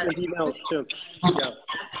there was. I sent emails too. Yeah.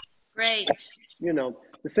 Great. You know,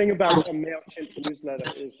 the thing about a MailChimp newsletter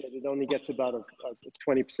is that it only gets about a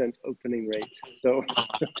 20% opening rate. So,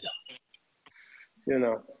 you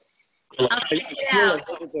know, I'll check it feel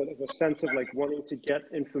out. a bit of a sense of like wanting to get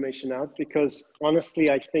information out because honestly,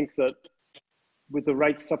 I think that with the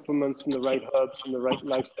right supplements and the right herbs and the right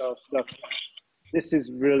lifestyle stuff, this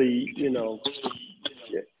is really, you know,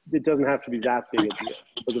 it doesn't have to be that big a deal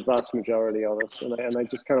for the vast majority of us. And I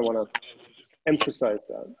just kind of want to emphasize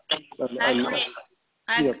that. I agree.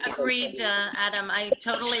 I agreed, Adam. I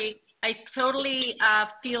totally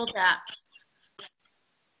feel that.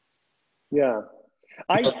 Yeah.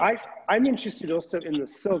 I'm interested also in the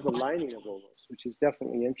silver lining of all this, which is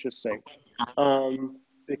definitely interesting.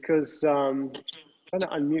 Because I'm trying to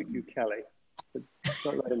unmute you, Kelly, but it's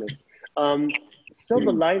not letting me.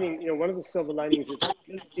 Silver lining, you know, one of the silver linings is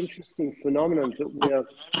an interesting phenomenon that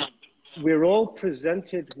we're all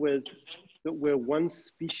presented with that we're one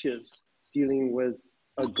species dealing with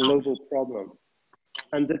a global problem.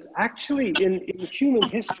 And that's actually in human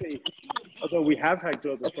history, although we have had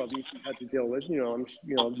global problems we've had to deal with,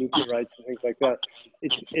 nuclear rights and things like that,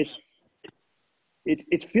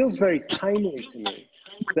 it feels very timely to me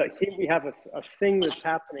that here we have a thing that's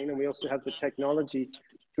happening, and we also have the technology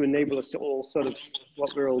to enable us to all sort of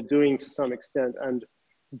what we're all doing to some extent and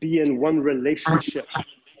be in one relationship as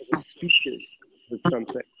a species with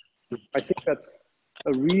something. I think that's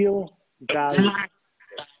a real value.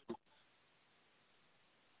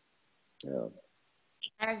 Yeah.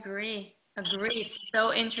 I agree. It's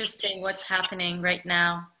so interesting what's happening right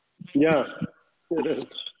now. Yeah, it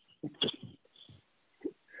is.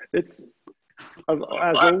 It's, as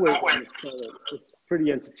always on this planet, it's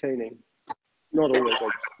pretty entertaining. Not always,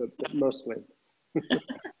 but mostly.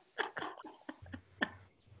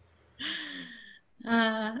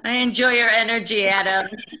 I enjoy your energy, Adam.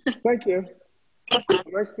 Thank you.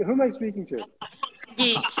 Who am I speaking to?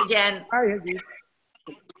 Geet again. Hi, Geet.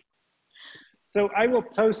 So I will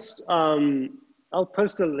post, I'll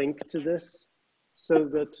post a link to this so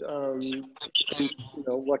that you can,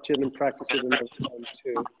 watch it and practice it another time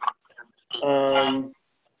too.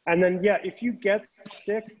 And then, yeah, if you get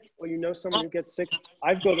sick or you know someone who gets sick,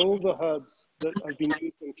 I've got all the herbs that have been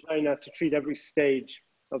used in China to treat every stage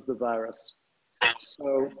of the virus.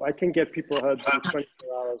 So I can get people herbs in 24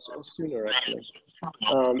 hours or sooner, actually,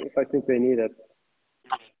 if I think they need it.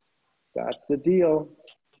 That's the deal.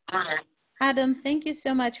 Adam, thank you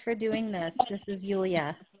so much for doing this. This is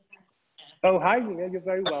Yulia. Oh, hi, Yulia. You're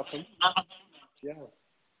very welcome. Yeah.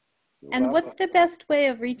 And what's the best way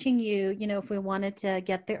of reaching you, if we wanted to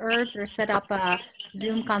get the herbs or set up a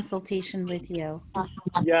Zoom consultation with you?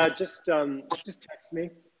 Yeah, just text me.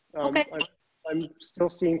 Okay. I'm still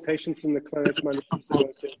seeing patients in the clinic Monday, Tuesday,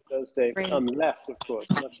 Wednesday, Thursday. Less, of course,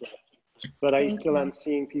 much less. But I still am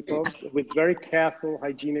seeing people with very careful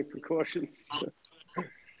hygienic precautions.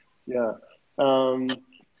 Yeah. I'm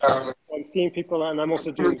seeing people, and I'm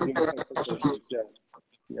also doing Zoom consultations. Yeah.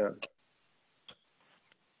 Yeah.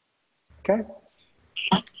 Okay.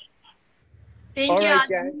 Thank you,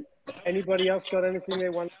 gang. Anybody else got anything they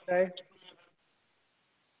want to say?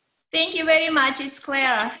 Thank you very much. It's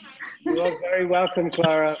Clara. You are very welcome,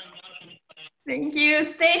 Clara. Thank you.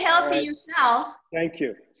 Stay healthy yourself. Thank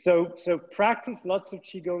you. So practice lots of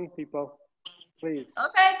Qigong, people, please.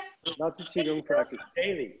 Okay. Lots of Qigong practice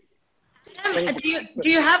daily. Do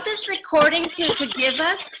you have this recording to give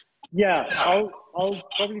us? Yeah, I'll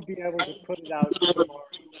probably be able to put it out tomorrow.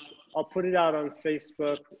 I'll put it out on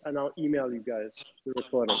Facebook and I'll email you guys the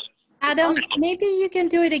recording. Adam, maybe you can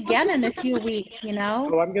do it again in a few weeks,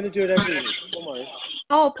 Oh, I'm going to do it every week. Don't worry.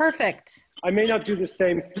 Oh, perfect. I may not do the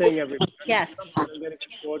same thing every week. Yes. I'm going to get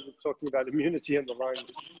bored with talking about immunity and the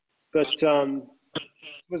lungs. But it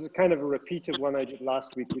was a kind of a repeat of one I did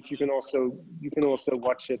last week, which you can also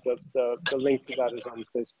watch it. The link to that is on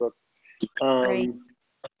Facebook. Great.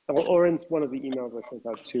 Or in one of the emails I sent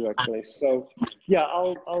out too, actually. So yeah,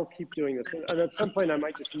 I'll keep doing this, and at some point I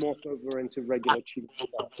might just morph over into regular Qigong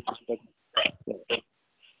classes. But yeah,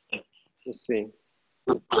 we'll see.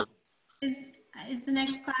 Is the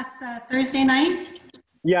next class Thursday night?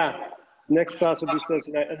 Yeah, next class will be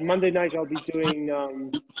Thursday night, and Monday night I'll be doing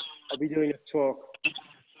a talk.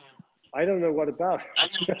 I don't know what about.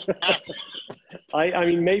 I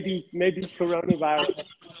mean maybe coronavirus.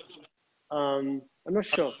 I'm not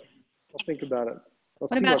sure. I'll think about it.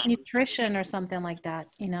 What about nutrition or something like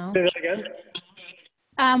that, Say that again?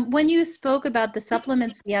 When you spoke about the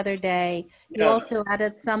supplements the other day, you also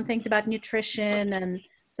added some things about nutrition. And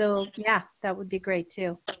so, yeah, that would be great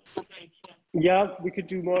too. Yeah, we could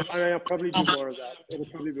do more. And I'll probably do more of that. It'll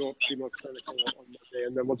probably be more clinical on Monday,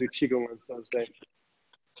 and then we'll do Qigong on Thursday.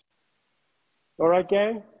 All right,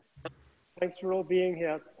 gang. Thanks for all being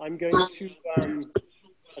here. I'm going to...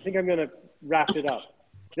 I think I'm going to wrap it up.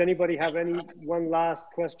 Does anybody have one last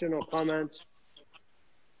question or comment?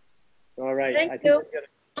 All right. I think I'm going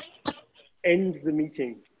to end the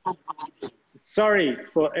meeting. Sorry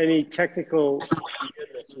for any technical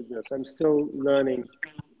weirdness with this. I'm still learning,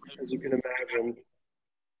 as you can imagine,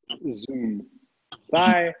 Zoom.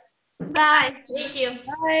 Bye. Bye. Thank you.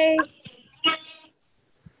 Bye.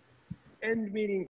 End meeting.